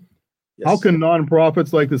Stan. Yes. How can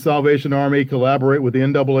nonprofits like the Salvation Army collaborate with the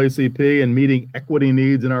NAACP in meeting equity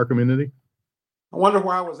needs in our community? I wonder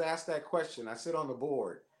why I was asked that question. I sit on the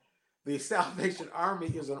board. The Salvation Army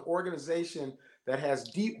is an organization that has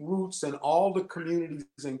deep roots in all the communities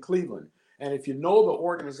in Cleveland. And if you know the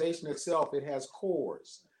organization itself, it has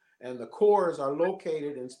cores. And the cores are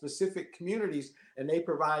located in specific communities, and they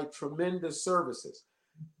provide tremendous services.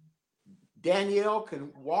 Danielle can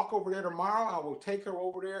walk over there tomorrow. I will take her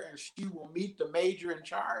over there and she will meet the major in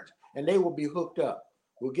charge and they will be hooked up.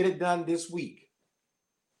 We'll get it done this week.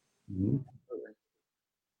 Mm-hmm.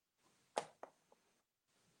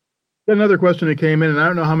 Another question that came in, and I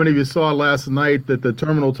don't know how many of you saw last night that the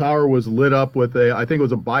terminal tower was lit up with I think it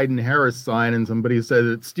was a Biden-Harris sign, and somebody said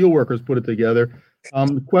that steelworkers put it together.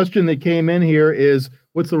 The question that came in here is,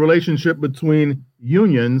 what's the relationship between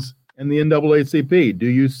unions and the NAACP? Do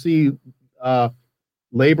you see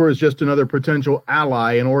labor as just another potential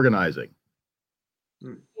ally in organizing? Yeah,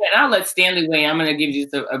 and I'll let Stanley weigh. I'm going to give you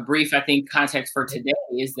just a brief, I think, context for today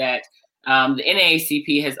is that the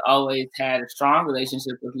NAACP has always had a strong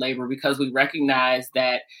relationship with labor because we recognize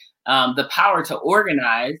that the power to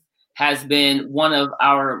organize has been one of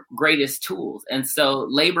our greatest tools. And so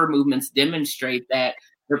labor movements demonstrate that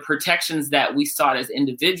the protections that we sought as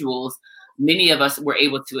individuals, many of us were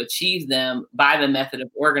able to achieve them by the method of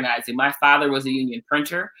organizing. My father was a union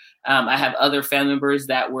printer. I have other family members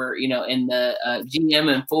that were, in the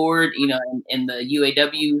GM and Ford, in the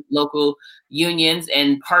UAW local unions.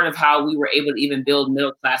 And part of how we were able to even build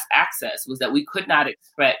middle-class access was that we could not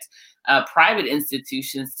expect private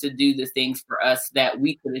institutions to do the things for us that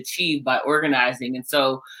we could achieve by organizing. And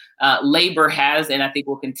so labor has, and I think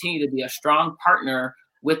will continue to be, a strong partner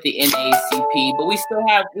with the NAACP, but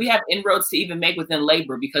we have inroads to even make within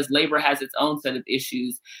labor, because labor has its own set of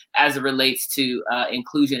issues as it relates to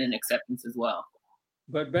inclusion and acceptance as well.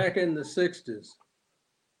 But back in the 60s,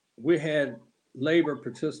 we had labor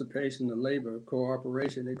participation and labor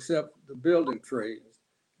cooperation, except the building trades,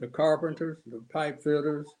 the carpenters, the pipe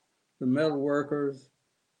fitters, the metal workers,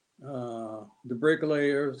 the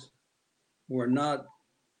bricklayers were not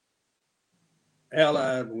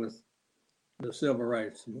allied with the civil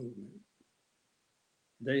rights movement.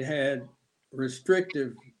 They had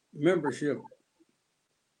restrictive membership,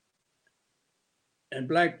 and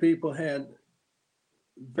Black people had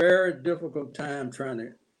very difficult time trying to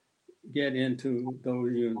get into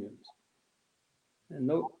those unions.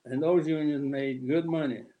 And those unions made good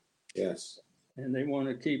money. Yes. And they want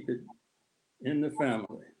to keep it in the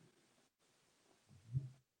family.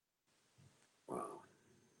 Wow.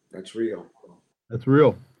 That's real. That's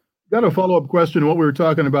real. Got a follow-up question, what we were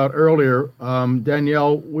talking about earlier.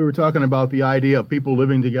 Danielle, we were talking about the idea of people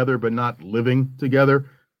living together but not living together.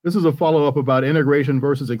 This is a follow-up about integration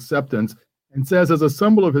versus acceptance, and says, as a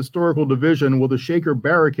symbol of historical division, will the Shaker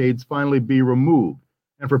barricades finally be removed?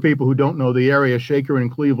 And for people who don't know the area, Shaker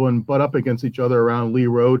and Cleveland butt up against each other around Lee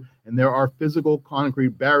Road, and there are physical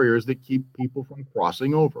concrete barriers that keep people from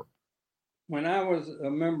crossing over. When I was a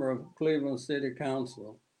member of Cleveland City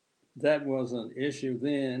Council, that was an issue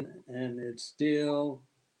then, and it still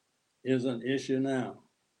is an issue now.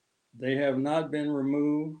 They have not been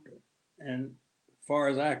removed, and as far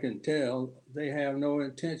as I can tell, they have no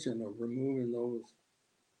intention of removing those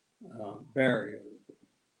barriers.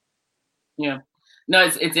 Yeah. No,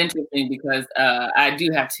 it's interesting because I do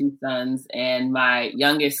have two sons, and my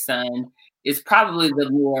youngest son is probably the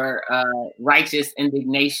more righteous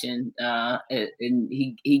indignation, and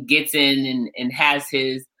he gets in and has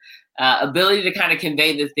his ability to kind of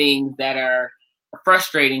convey the things that are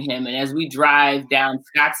frustrating him. And as we drive down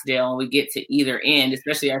Scottsdale and we get to either end,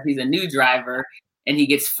 especially as he's a new driver and he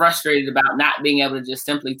gets frustrated about not being able to just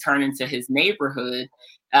simply turn into his neighborhood,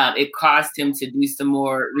 it caused him to do some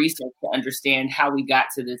more research to understand how we got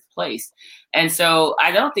to this place. And so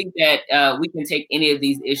I don't think that we can take any of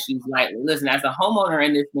these issues lightly. Listen, as a homeowner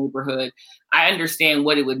in this neighborhood, I understand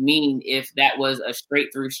what it would mean if that was a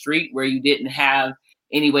straight through street where you didn't have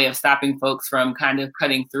any way of stopping folks from kind of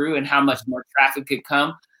cutting through and how much more traffic could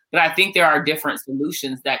come. But I think there are different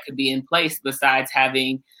solutions that could be in place besides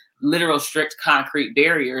having literal strict concrete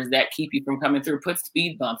barriers that keep you from coming through. Put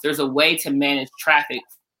speed bumps. There's a way to manage traffic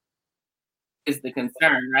is the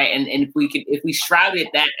concern, right? And if we shrouded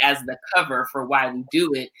that as the cover for why we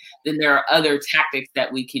do it, then there are other tactics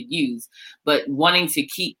that we could use. But wanting to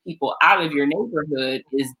keep people out of your neighborhood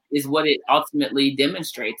is what it ultimately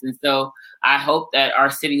demonstrates. And so I hope that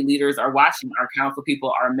our city leaders are watching, our council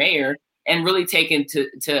people, our mayor, and really take into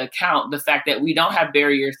account the fact that we don't have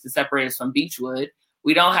barriers to separate us from Beechwood.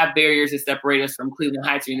 We don't have barriers to separate us from Cleveland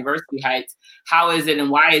Heights or University Heights. How is it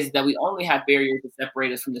and why is it that we only have barriers to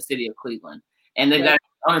separate us from the city of Cleveland? And they've got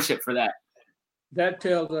ownership for that. That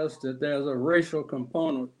tells us that there's a racial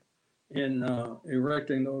component in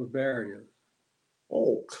erecting those barriers.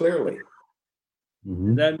 Oh, clearly.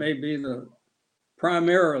 Mm-hmm. That may be the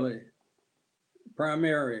primary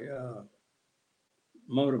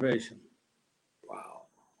motivation. Wow.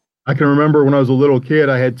 I can remember when I was a little kid,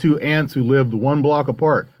 I had two aunts who lived one block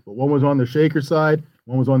apart, but one was on the Shaker side,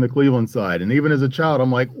 one was on the Cleveland side. And even as a child,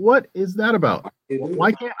 I'm like, what is that about?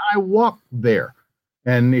 Why can't I walk there?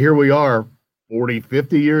 And here we are 40,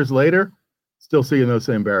 50 years later, still seeing those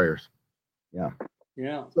same barriers. Yeah.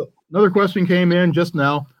 So another question came in just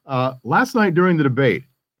now. Last night during the debate,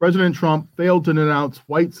 President Trump failed to denounce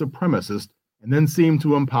white supremacists and then seemed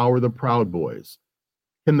to empower the Proud Boys.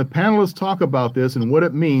 Can the panelists talk about this and what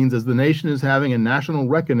it means as the nation is having a national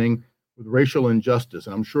reckoning with racial injustice?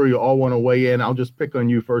 And I'm sure you all want to weigh in. I'll just pick on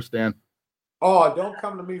you first, Dan. Oh, don't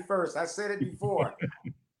come to me first. I said it before.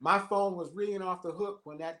 My phone was ringing off the hook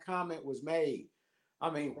when that comment was made.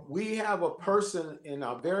 I mean, we have a person in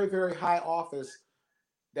a very, very high office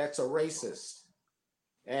that's a racist.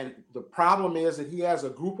 And the problem is that he has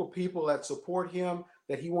a group of people that support him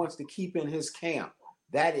that he wants to keep in his camp.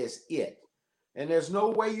 That is it. And there's no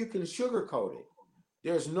way you can sugarcoat it.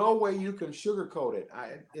 There's no way you can sugarcoat it.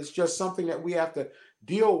 It's just something that we have to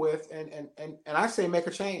deal with. And I say make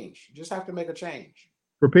a change. You just have to make a change.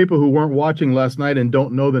 For people who weren't watching last night and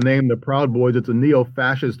don't know the name, the Proud Boys, it's a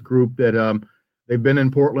neo-fascist group that they've been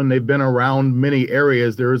in Portland. They've been around many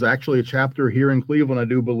areas. There is actually a chapter here in Cleveland, I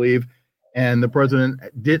do believe. And the president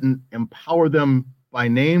didn't empower them by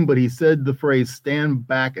name, but he said the phrase "stand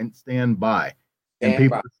back and stand by." And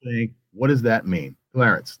people are saying, what does that mean?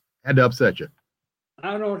 Clarence, had to upset you.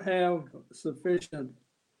 I don't have sufficient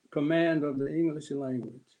command of the English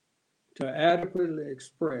language to adequately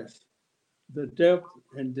express the depth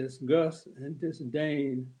and disgust and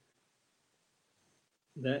disdain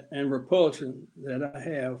that and repulsion that I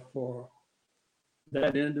have for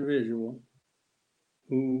that individual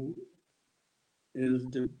who is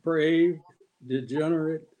depraved,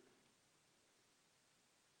 degenerate,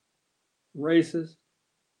 racist,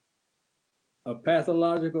 a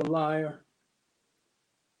pathological liar,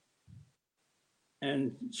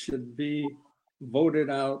 and should be voted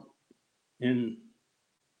out in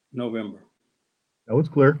November. That was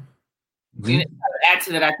clear. To add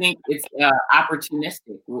to that, I think it's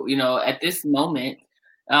opportunistic. You know, at this moment,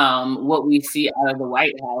 what we see out of the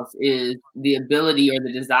White House is the ability or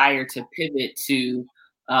the desire to pivot to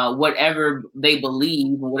whatever they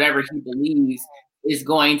believe, whatever he believes is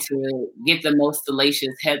going to get the most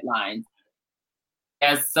salacious headlines.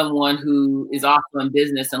 As someone who is also in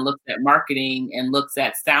business and looks at marketing and looks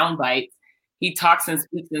at sound bites, he talks and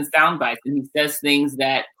speaks in sound bites, and he says things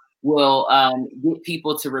that will get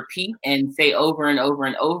people to repeat and say over and over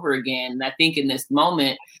and over again. And I think in this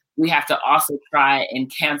moment, we have to also try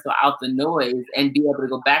and cancel out the noise and be able to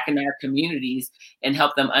go back in our communities and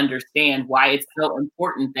help them understand why it's so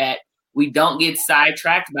important that we don't get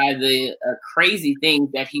sidetracked by the crazy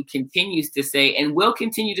things that he continues to say and will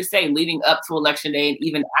continue to say leading up to Election Day and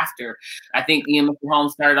even after. I think Mr.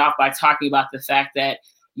 Holmes started off by talking about the fact that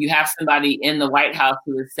you have somebody in the White House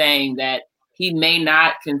who is saying that he may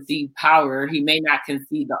not concede power, he may not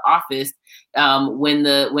concede the office when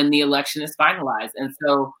the election is finalized. And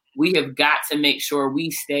so we have got to make sure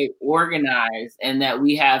we stay organized and that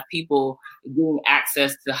we have people getting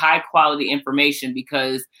access to high quality information,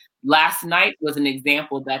 because last night was an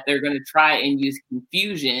example that they're going to try and use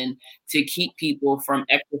confusion to keep people from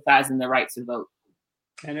exercising the right to vote.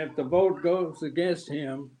 And if the vote goes against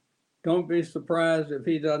him, don't be surprised if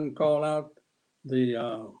he doesn't call out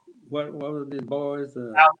the what were the boys?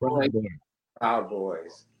 Proud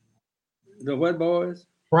Boys. The what boys?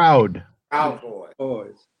 Proud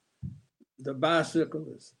Boys. The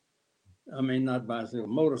bicyclists. I mean, not bicyclists,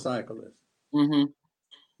 motorcyclists. Mm-hmm.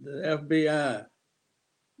 The FBI.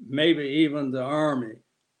 Maybe even the Army,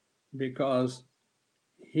 because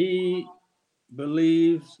he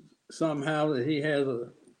believes somehow that he has a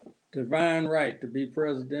divine right to be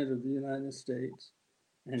president of the United States,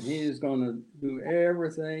 and he is going to do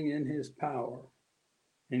everything in his power,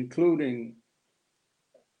 including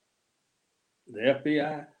the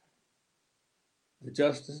FBI, the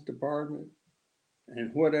Justice Department,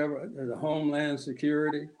 and whatever, the Homeland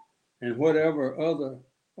Security, and whatever other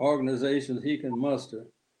organizations he can muster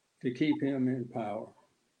to keep him in power.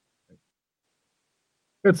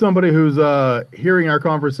 It's somebody who's hearing our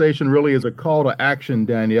conversation really as a call to action,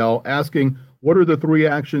 Danielle, asking what are the 3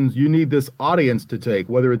 actions you need this audience to take,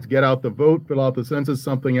 whether it's get out the vote, fill out the census,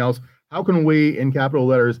 something else. How can we, in capital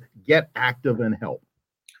letters, get active and help?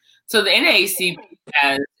 So the NAACP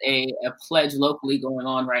has a pledge locally going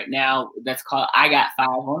on right now that's called I Got 5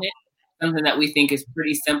 on it, something that we think is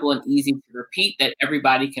pretty simple and easy to repeat that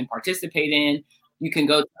everybody can participate in. You can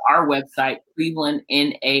go to our website,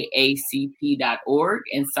 clevelandnaacp.org,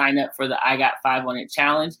 and sign up for the I Got 5 on It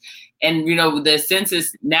challenge. And, you know, the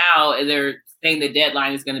census now, they're saying the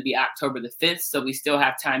deadline is going to be October the 5th, so we still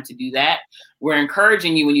have time to do that. We're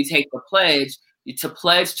encouraging you, when you take the pledge, to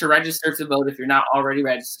pledge to register to vote if you're not already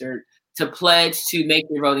registered, to pledge to make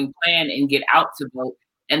your voting plan and get out to vote,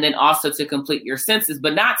 and then also to complete your census,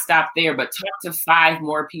 but not stop there, but talk to 5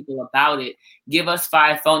 more people about it. Give us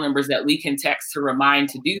 5 phone numbers that we can text to remind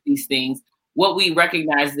to do these things. What we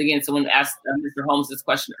recognize, again, someone asked Mr. Holmes this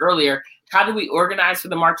question earlier, how do we organize for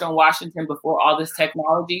the March on Washington before all this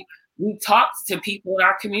technology? We talked to people in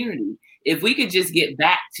our community. If we could just get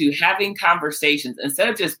back to having conversations, instead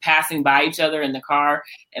of just passing by each other in the car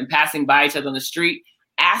and passing by each other on the street,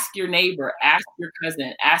 ask your neighbor, ask your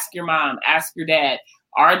cousin, ask your mom, ask your dad,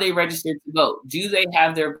 are they registered to vote? Do they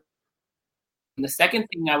have their... And the second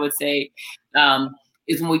thing I would say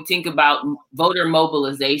is when we think about voter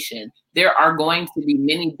mobilization, there are going to be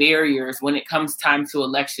many barriers when it comes time to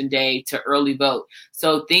Election Day to early vote.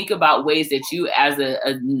 So think about ways that you, as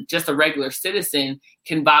just a regular citizen,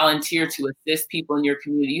 can volunteer to assist people in your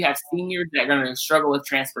community. You have seniors that are going to struggle with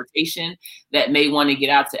transportation that may want to get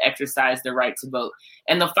out to exercise their right to vote.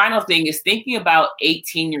 And the final thing is thinking about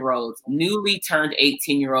 18-year-olds, newly turned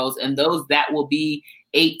 18-year-olds, and those that will be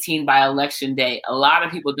 18 by Election Day. A lot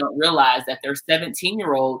of people don't realize that their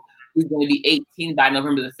 17-year-old who's going to be 18 by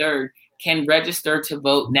November the 3rd, can register to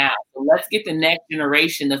vote now. So let's get the next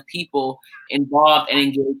generation of people involved and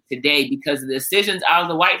engaged today, because the decisions out of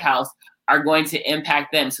the White House are going to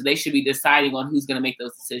impact them. So they should be deciding on who's going to make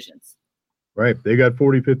those decisions. Right. They got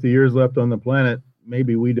 40, 50 years left on the planet.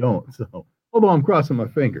 Maybe we don't. So, although I'm crossing my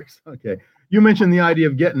fingers. Okay. You mentioned the idea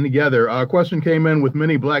of getting together. A question came in: with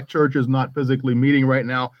many Black churches not physically meeting right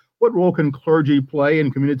now, what role can clergy play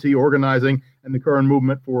in community organizing and the current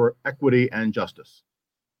movement for equity and justice?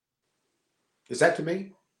 Is that to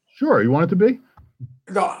me? Sure. You want it to be?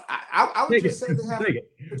 No, I would just say they have Take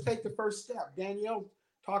it. to take the first step. Danielle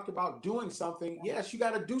talked about doing something. Yes, you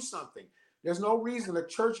got to do something. There's no reason a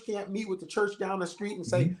church can't meet with the church down the street and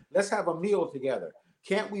say, let's have a meal together.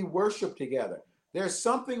 Can't we worship together? There's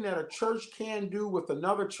something that a church can do with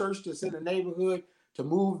another church that's in the neighborhood to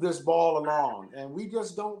move this ball along. And we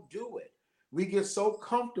just don't do it. We get so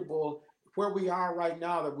comfortable where we are right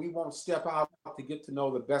now that we won't step out to get to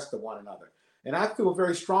know the best of one another. And I feel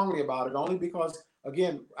very strongly about it, only because,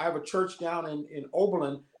 again, I have a church down in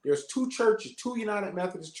Oberlin. There's two churches, two United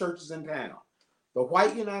Methodist churches in town. The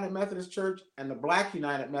white United Methodist Church and the Black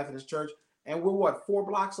United Methodist Church. And we're what, 4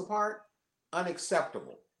 blocks apart?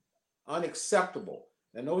 Unacceptable. Unacceptable.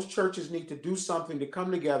 And those churches need to do something to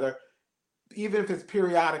come together, even if it's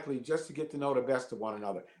periodically, just to get to know the best of one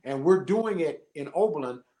another. And we're doing it in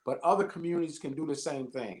Oberlin, but other communities can do the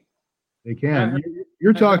same thing. They can.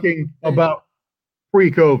 You're talking about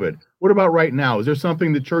pre-COVID. What about right now? Is there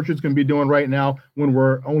something that churches can be doing right now when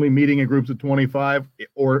we're only meeting in groups of 25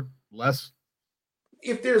 or less?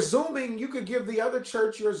 If they're Zooming, you could give the other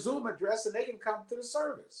church your Zoom address and they can come to the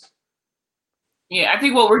service. Yeah, I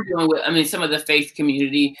think what we're doing with, some of the faith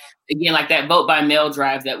community, again, like that vote by mail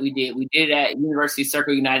drive that we did at University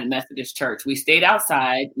Circle United Methodist Church. We stayed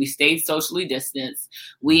outside. We stayed socially distanced.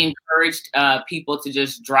 We encouraged people to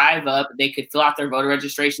just drive up. They could fill out their voter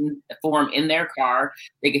registration form in their car.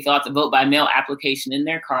 They could fill out the vote by mail application in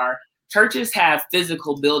their car. Churches have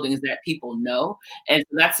physical buildings that people know, and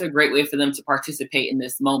so that's a great way for them to participate in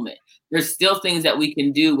this moment. There's still things that we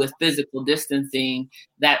can do with physical distancing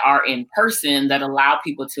that are in person that allow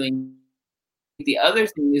people to engage. The other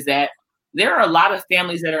thing is that there are a lot of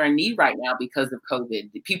families that are in need right now because of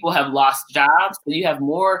COVID. People have lost jobs. So you have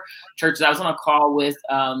more churches. I was on a call with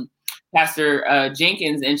Pastor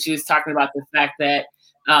Jenkins, and she was talking about the fact that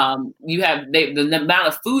you have the amount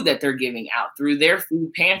of food that they're giving out through their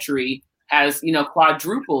food pantry has,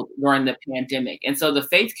 quadrupled during the pandemic. And so the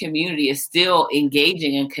faith community is still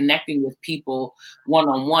engaging and connecting with people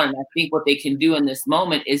one-on-one. And I think what they can do in this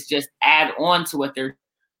moment is just add on to what they're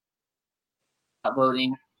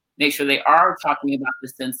voting, make sure they are talking about the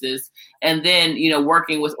census, and then,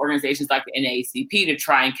 working with organizations like the NAACP to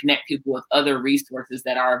try and connect people with other resources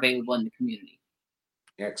that are available in the community.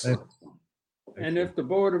 Excellent. And if the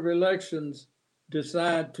Board of Elections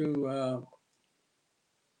decide to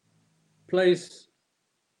place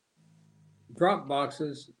drop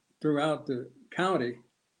boxes throughout the county,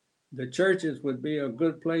 the churches would be a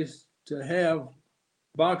good place to have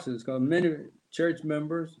boxes, because many church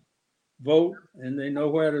members vote and they know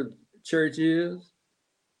where the church is.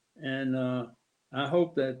 And I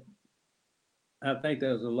think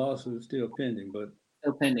there's a lawsuit still pending, but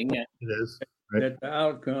Still pending, yeah. It is. Right. that the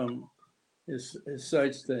outcome is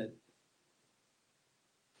such that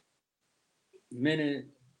many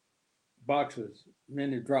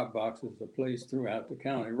drop boxes are placed throughout the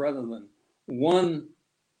county rather than one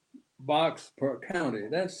box per county.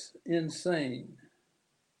 That's insane.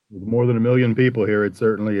 With more than 1 million people here, it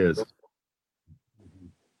certainly is.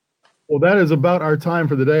 Well, that is about our time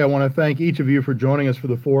for the day. I want to thank each of you for joining us for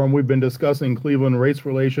the forum. We've been discussing Cleveland race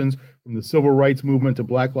relations from the civil rights movement to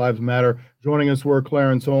Black Lives Matter. Joining us were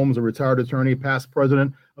Clarence Holmes, a retired attorney, past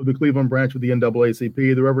president of the Cleveland branch of the NAACP,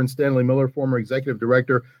 the Reverend Stanley Miller, former executive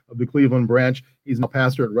director of the Cleveland branch. He's now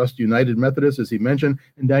pastor at Rust United Methodist, as he mentioned,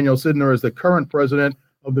 and Daniel Sidner is the current president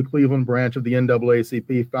of the Cleveland branch of the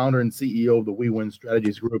NAACP, founder and CEO of the We Win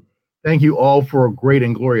Strategies Group. Thank you all for a great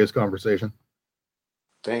and glorious conversation.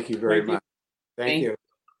 Thank you very much. Thank you.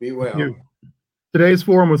 Be well. Thank you. Today's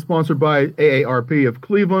forum was sponsored by AARP of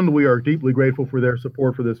Cleveland. We are deeply grateful for their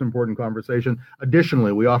support for this important conversation.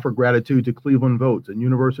 Additionally, we offer gratitude to Cleveland Votes and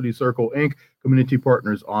University Circle, Inc., community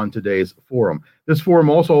partners on today's forum. This forum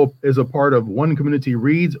also is a part of One Community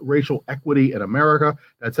Reads Racial Equity in America.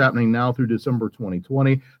 That's happening now through December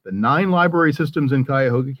 2020. The 9 library systems in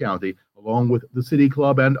Cuyahoga County, along with the City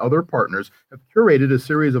Club and other partners, have curated a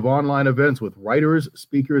series of online events with writers,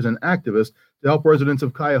 speakers, and activists to help residents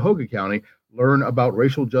of Cuyahoga County learn about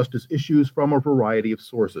racial justice issues from a variety of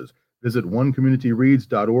sources. Visit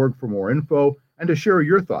onecommunityreads.org for more info and to share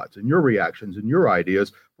your thoughts and your reactions and your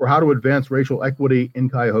ideas for how to advance racial equity in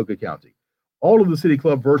Cuyahoga County. All of the City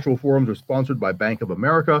Club virtual forums are sponsored by Bank of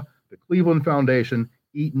America, the Cleveland Foundation,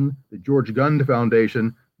 Eaton, the George Gund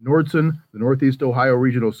Foundation, Nordson, the Northeast Ohio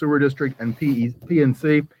Regional Sewer District, and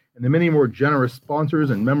PNC, and the many more generous sponsors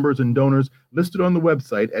and members and donors listed on the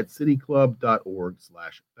website at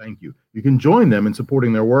cityclub.org/thank you. You can join them in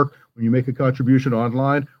supporting their work when you make a contribution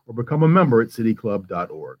online or become a member at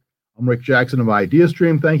cityclub.org. I'm Rick Jackson of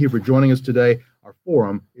IdeaStream. Thank you for joining us today. Our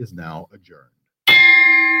forum is now adjourned.